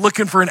wasn't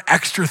looking for an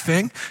extra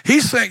thing.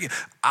 He's saying,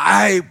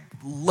 I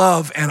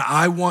love and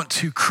I want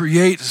to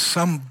create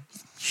some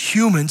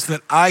humans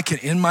that I can,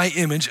 in my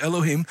image,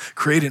 Elohim,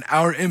 create in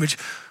our image,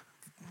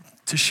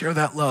 to share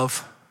that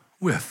love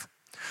with.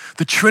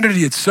 The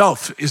Trinity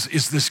itself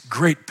is this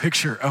great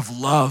picture of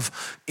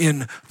love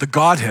in the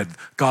Godhead,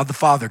 God the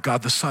Father,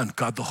 God the Son,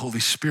 God the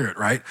Holy Spirit,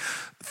 right?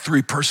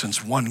 Three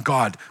persons, one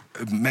God,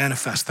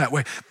 manifest that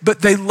way.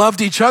 But they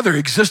loved each other,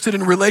 existed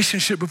in a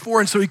relationship before,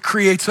 and so he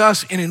creates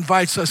us and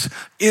invites us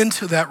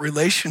into that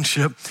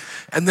relationship.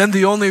 And then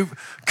the only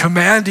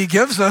command he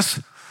gives us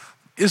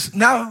is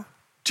now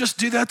just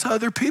do that to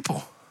other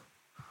people.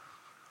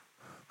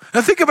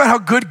 Now think about how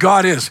good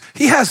God is.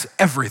 He has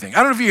everything. I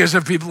don't know if you guys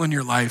have people in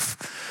your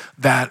life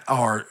that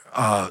are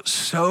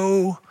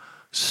so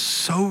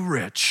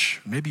rich.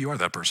 Maybe you are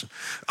that person.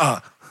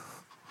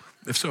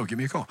 If so, give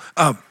me a call.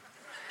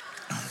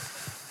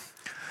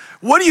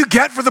 What do you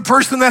get for the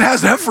person that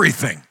has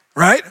everything,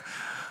 right?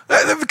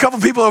 There have a couple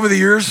people over the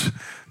years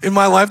in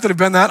my life that have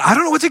been that. I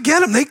don't know what to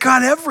get them. They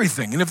got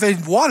everything. And if they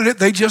wanted it,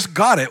 they just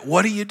got it.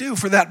 What do you do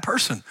for that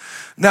person?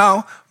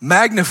 Now,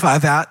 magnify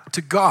that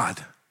to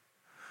God.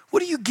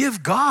 What do you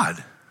give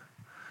God?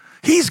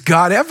 He's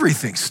got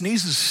everything.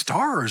 Sneezes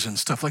stars and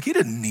stuff. Like he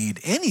didn't need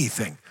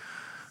anything.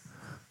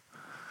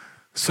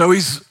 So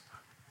he's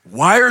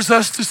wires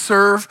us to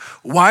serve,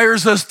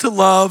 wires us to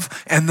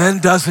love, and then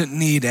doesn't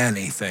need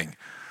anything.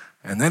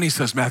 And then he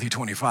says, Matthew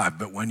 25,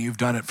 but when you've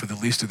done it for the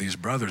least of these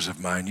brothers of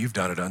mine, you've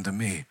done it unto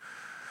me.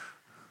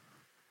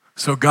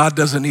 So God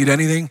doesn't need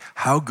anything.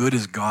 How good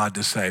is God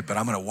to say, but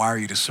I'm going to wire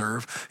you to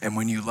serve. And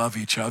when you love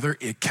each other,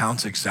 it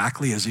counts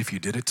exactly as if you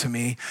did it to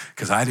me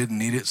because I didn't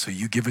need it. So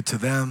you give it to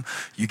them,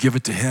 you give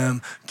it to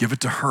him, give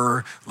it to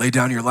her, lay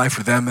down your life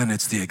for them. And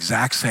it's the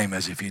exact same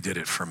as if you did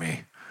it for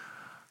me.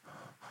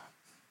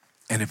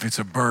 And if it's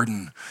a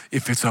burden,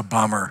 if it's a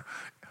bummer,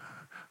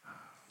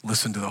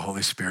 listen to the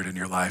Holy Spirit in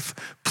your life.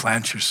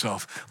 Plant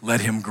yourself.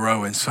 Let him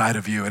grow inside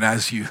of you. And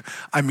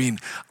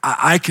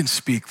I can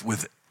speak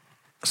with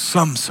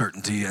some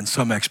certainty and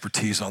some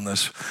expertise on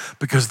this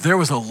because there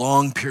was a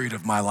long period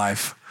of my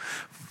life,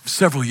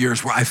 several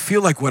years, where I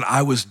feel like what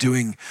I was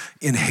doing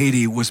in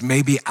Haiti was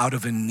maybe out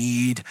of a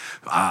need.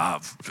 I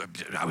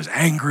was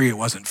angry. It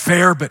wasn't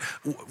fair. But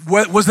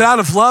was it out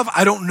of love?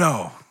 I don't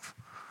know.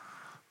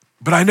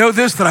 But I know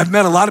this, that I've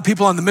met a lot of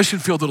people on the mission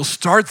field that'll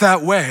start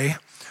that way.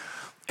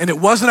 And it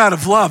wasn't out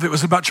of love. It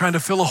was about trying to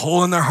fill a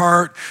hole in their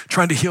heart,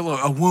 trying to heal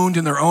a wound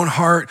in their own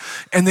heart.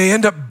 And they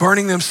end up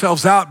burning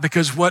themselves out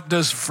because what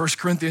does 1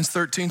 Corinthians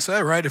 13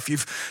 say, right? If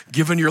you've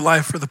given your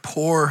life for the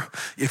poor,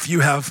 if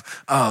you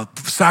have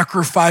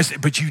sacrificed,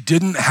 but you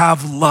didn't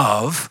have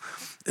love,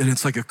 and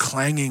it's like a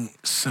clanging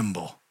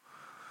cymbal.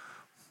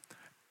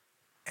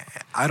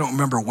 I don't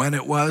remember when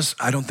it was.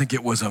 I don't think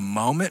it was a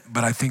moment,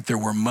 but I think there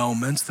were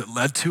moments that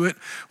led to it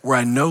where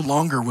I no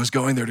longer was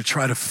going there to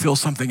try to fill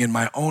something in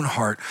my own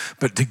heart,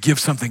 but to give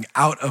something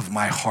out of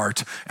my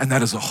heart. And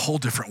that is a whole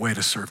different way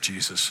to serve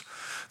Jesus.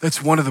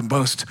 That's one of the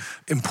most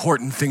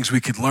important things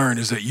we could learn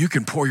is that you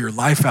can pour your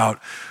life out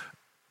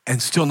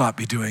and still not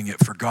be doing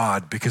it for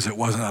God because it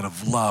wasn't out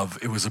of love.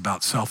 It was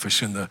about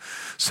selfish. In the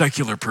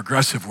secular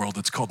progressive world,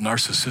 it's called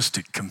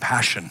narcissistic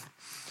compassion.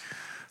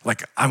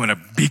 Like, I'm gonna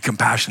be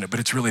compassionate, but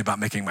it's really about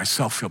making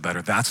myself feel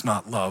better. That's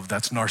not love,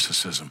 that's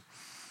narcissism.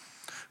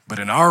 But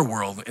in our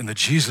world, in the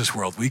Jesus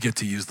world, we get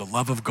to use the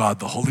love of God,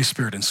 the Holy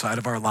Spirit inside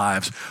of our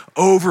lives,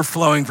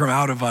 overflowing from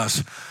out of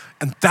us.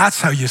 And that's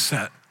how you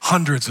set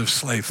hundreds of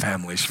slave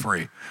families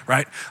free,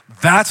 right?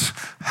 That's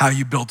how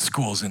you build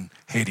schools in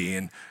Haiti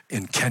and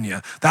in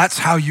Kenya. That's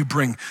how you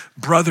bring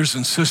brothers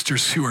and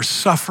sisters who are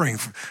suffering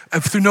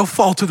through no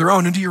fault of their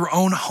own into your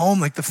own home,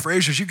 like the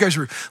Frasers. You guys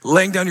are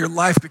laying down your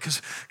life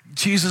because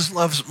Jesus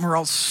loves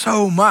Merle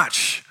so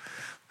much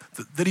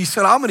that he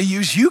said, I'm gonna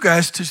use you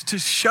guys to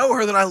show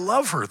her that I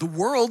love her. The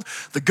world,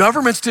 the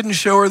governments didn't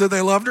show her that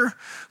they loved her.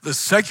 The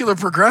secular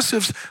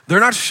progressives, they're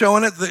not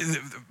showing it.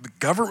 The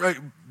government,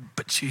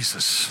 but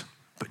Jesus.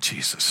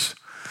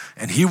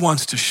 And he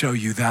wants to show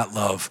you that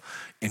love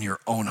in your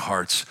own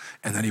hearts.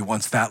 And then he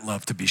wants that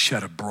love to be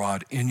shed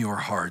abroad in your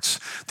hearts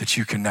that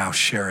you can now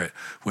share it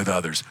with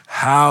others.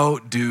 How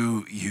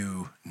do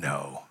you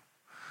know?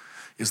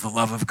 Is the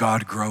love of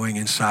God growing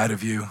inside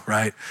of you,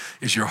 right?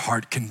 Is your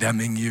heart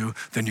condemning you?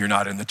 Then you're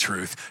not in the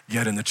truth.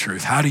 Get in the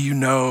truth. How do you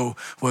know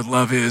what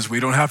love is?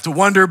 We don't have to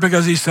wonder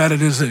because he said it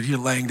is if you're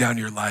laying down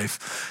your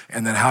life.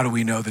 And then how do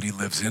we know that he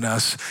lives in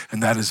us?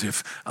 And that is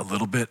if a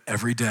little bit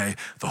every day,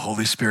 the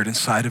Holy Spirit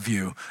inside of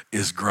you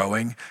is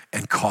growing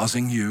and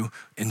causing you,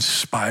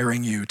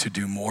 inspiring you to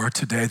do more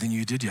today than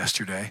you did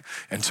yesterday,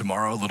 and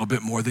tomorrow a little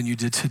bit more than you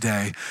did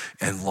today,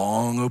 and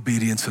long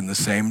obedience in the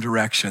same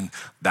direction.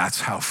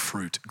 That's how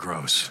fruit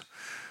grows.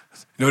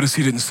 Notice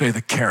he didn't say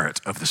the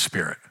carrot of the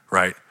Spirit,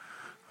 right?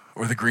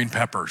 Or the green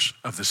peppers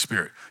of the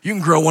Spirit. You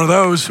can grow one of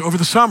those over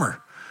the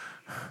summer,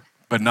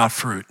 but not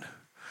fruit.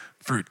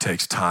 Fruit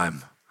takes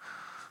time.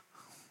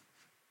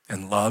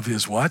 And love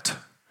is what?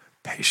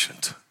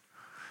 Patient.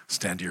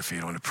 Stand to your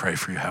feet. I want to pray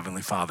for you,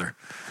 Heavenly Father.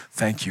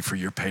 Thank you for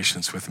your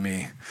patience with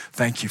me.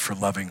 Thank you for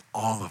loving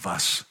all of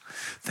us.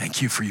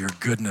 Thank you for your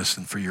goodness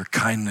and for your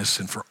kindness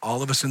and for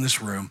all of us in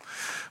this room.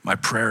 My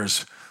prayer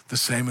is the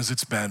same as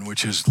it's been,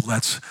 which is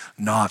let's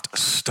not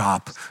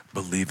stop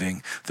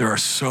believing. There are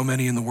so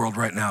many in the world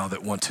right now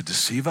that want to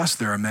deceive us.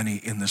 There are many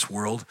in this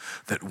world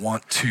that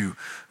want to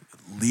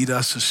lead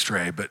us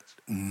astray, but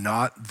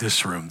not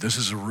this room. This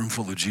is a room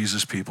full of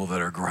Jesus people that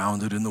are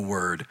grounded in the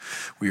word.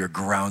 We are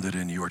grounded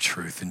in your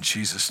truth. In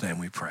Jesus' name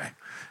we pray.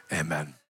 Amen.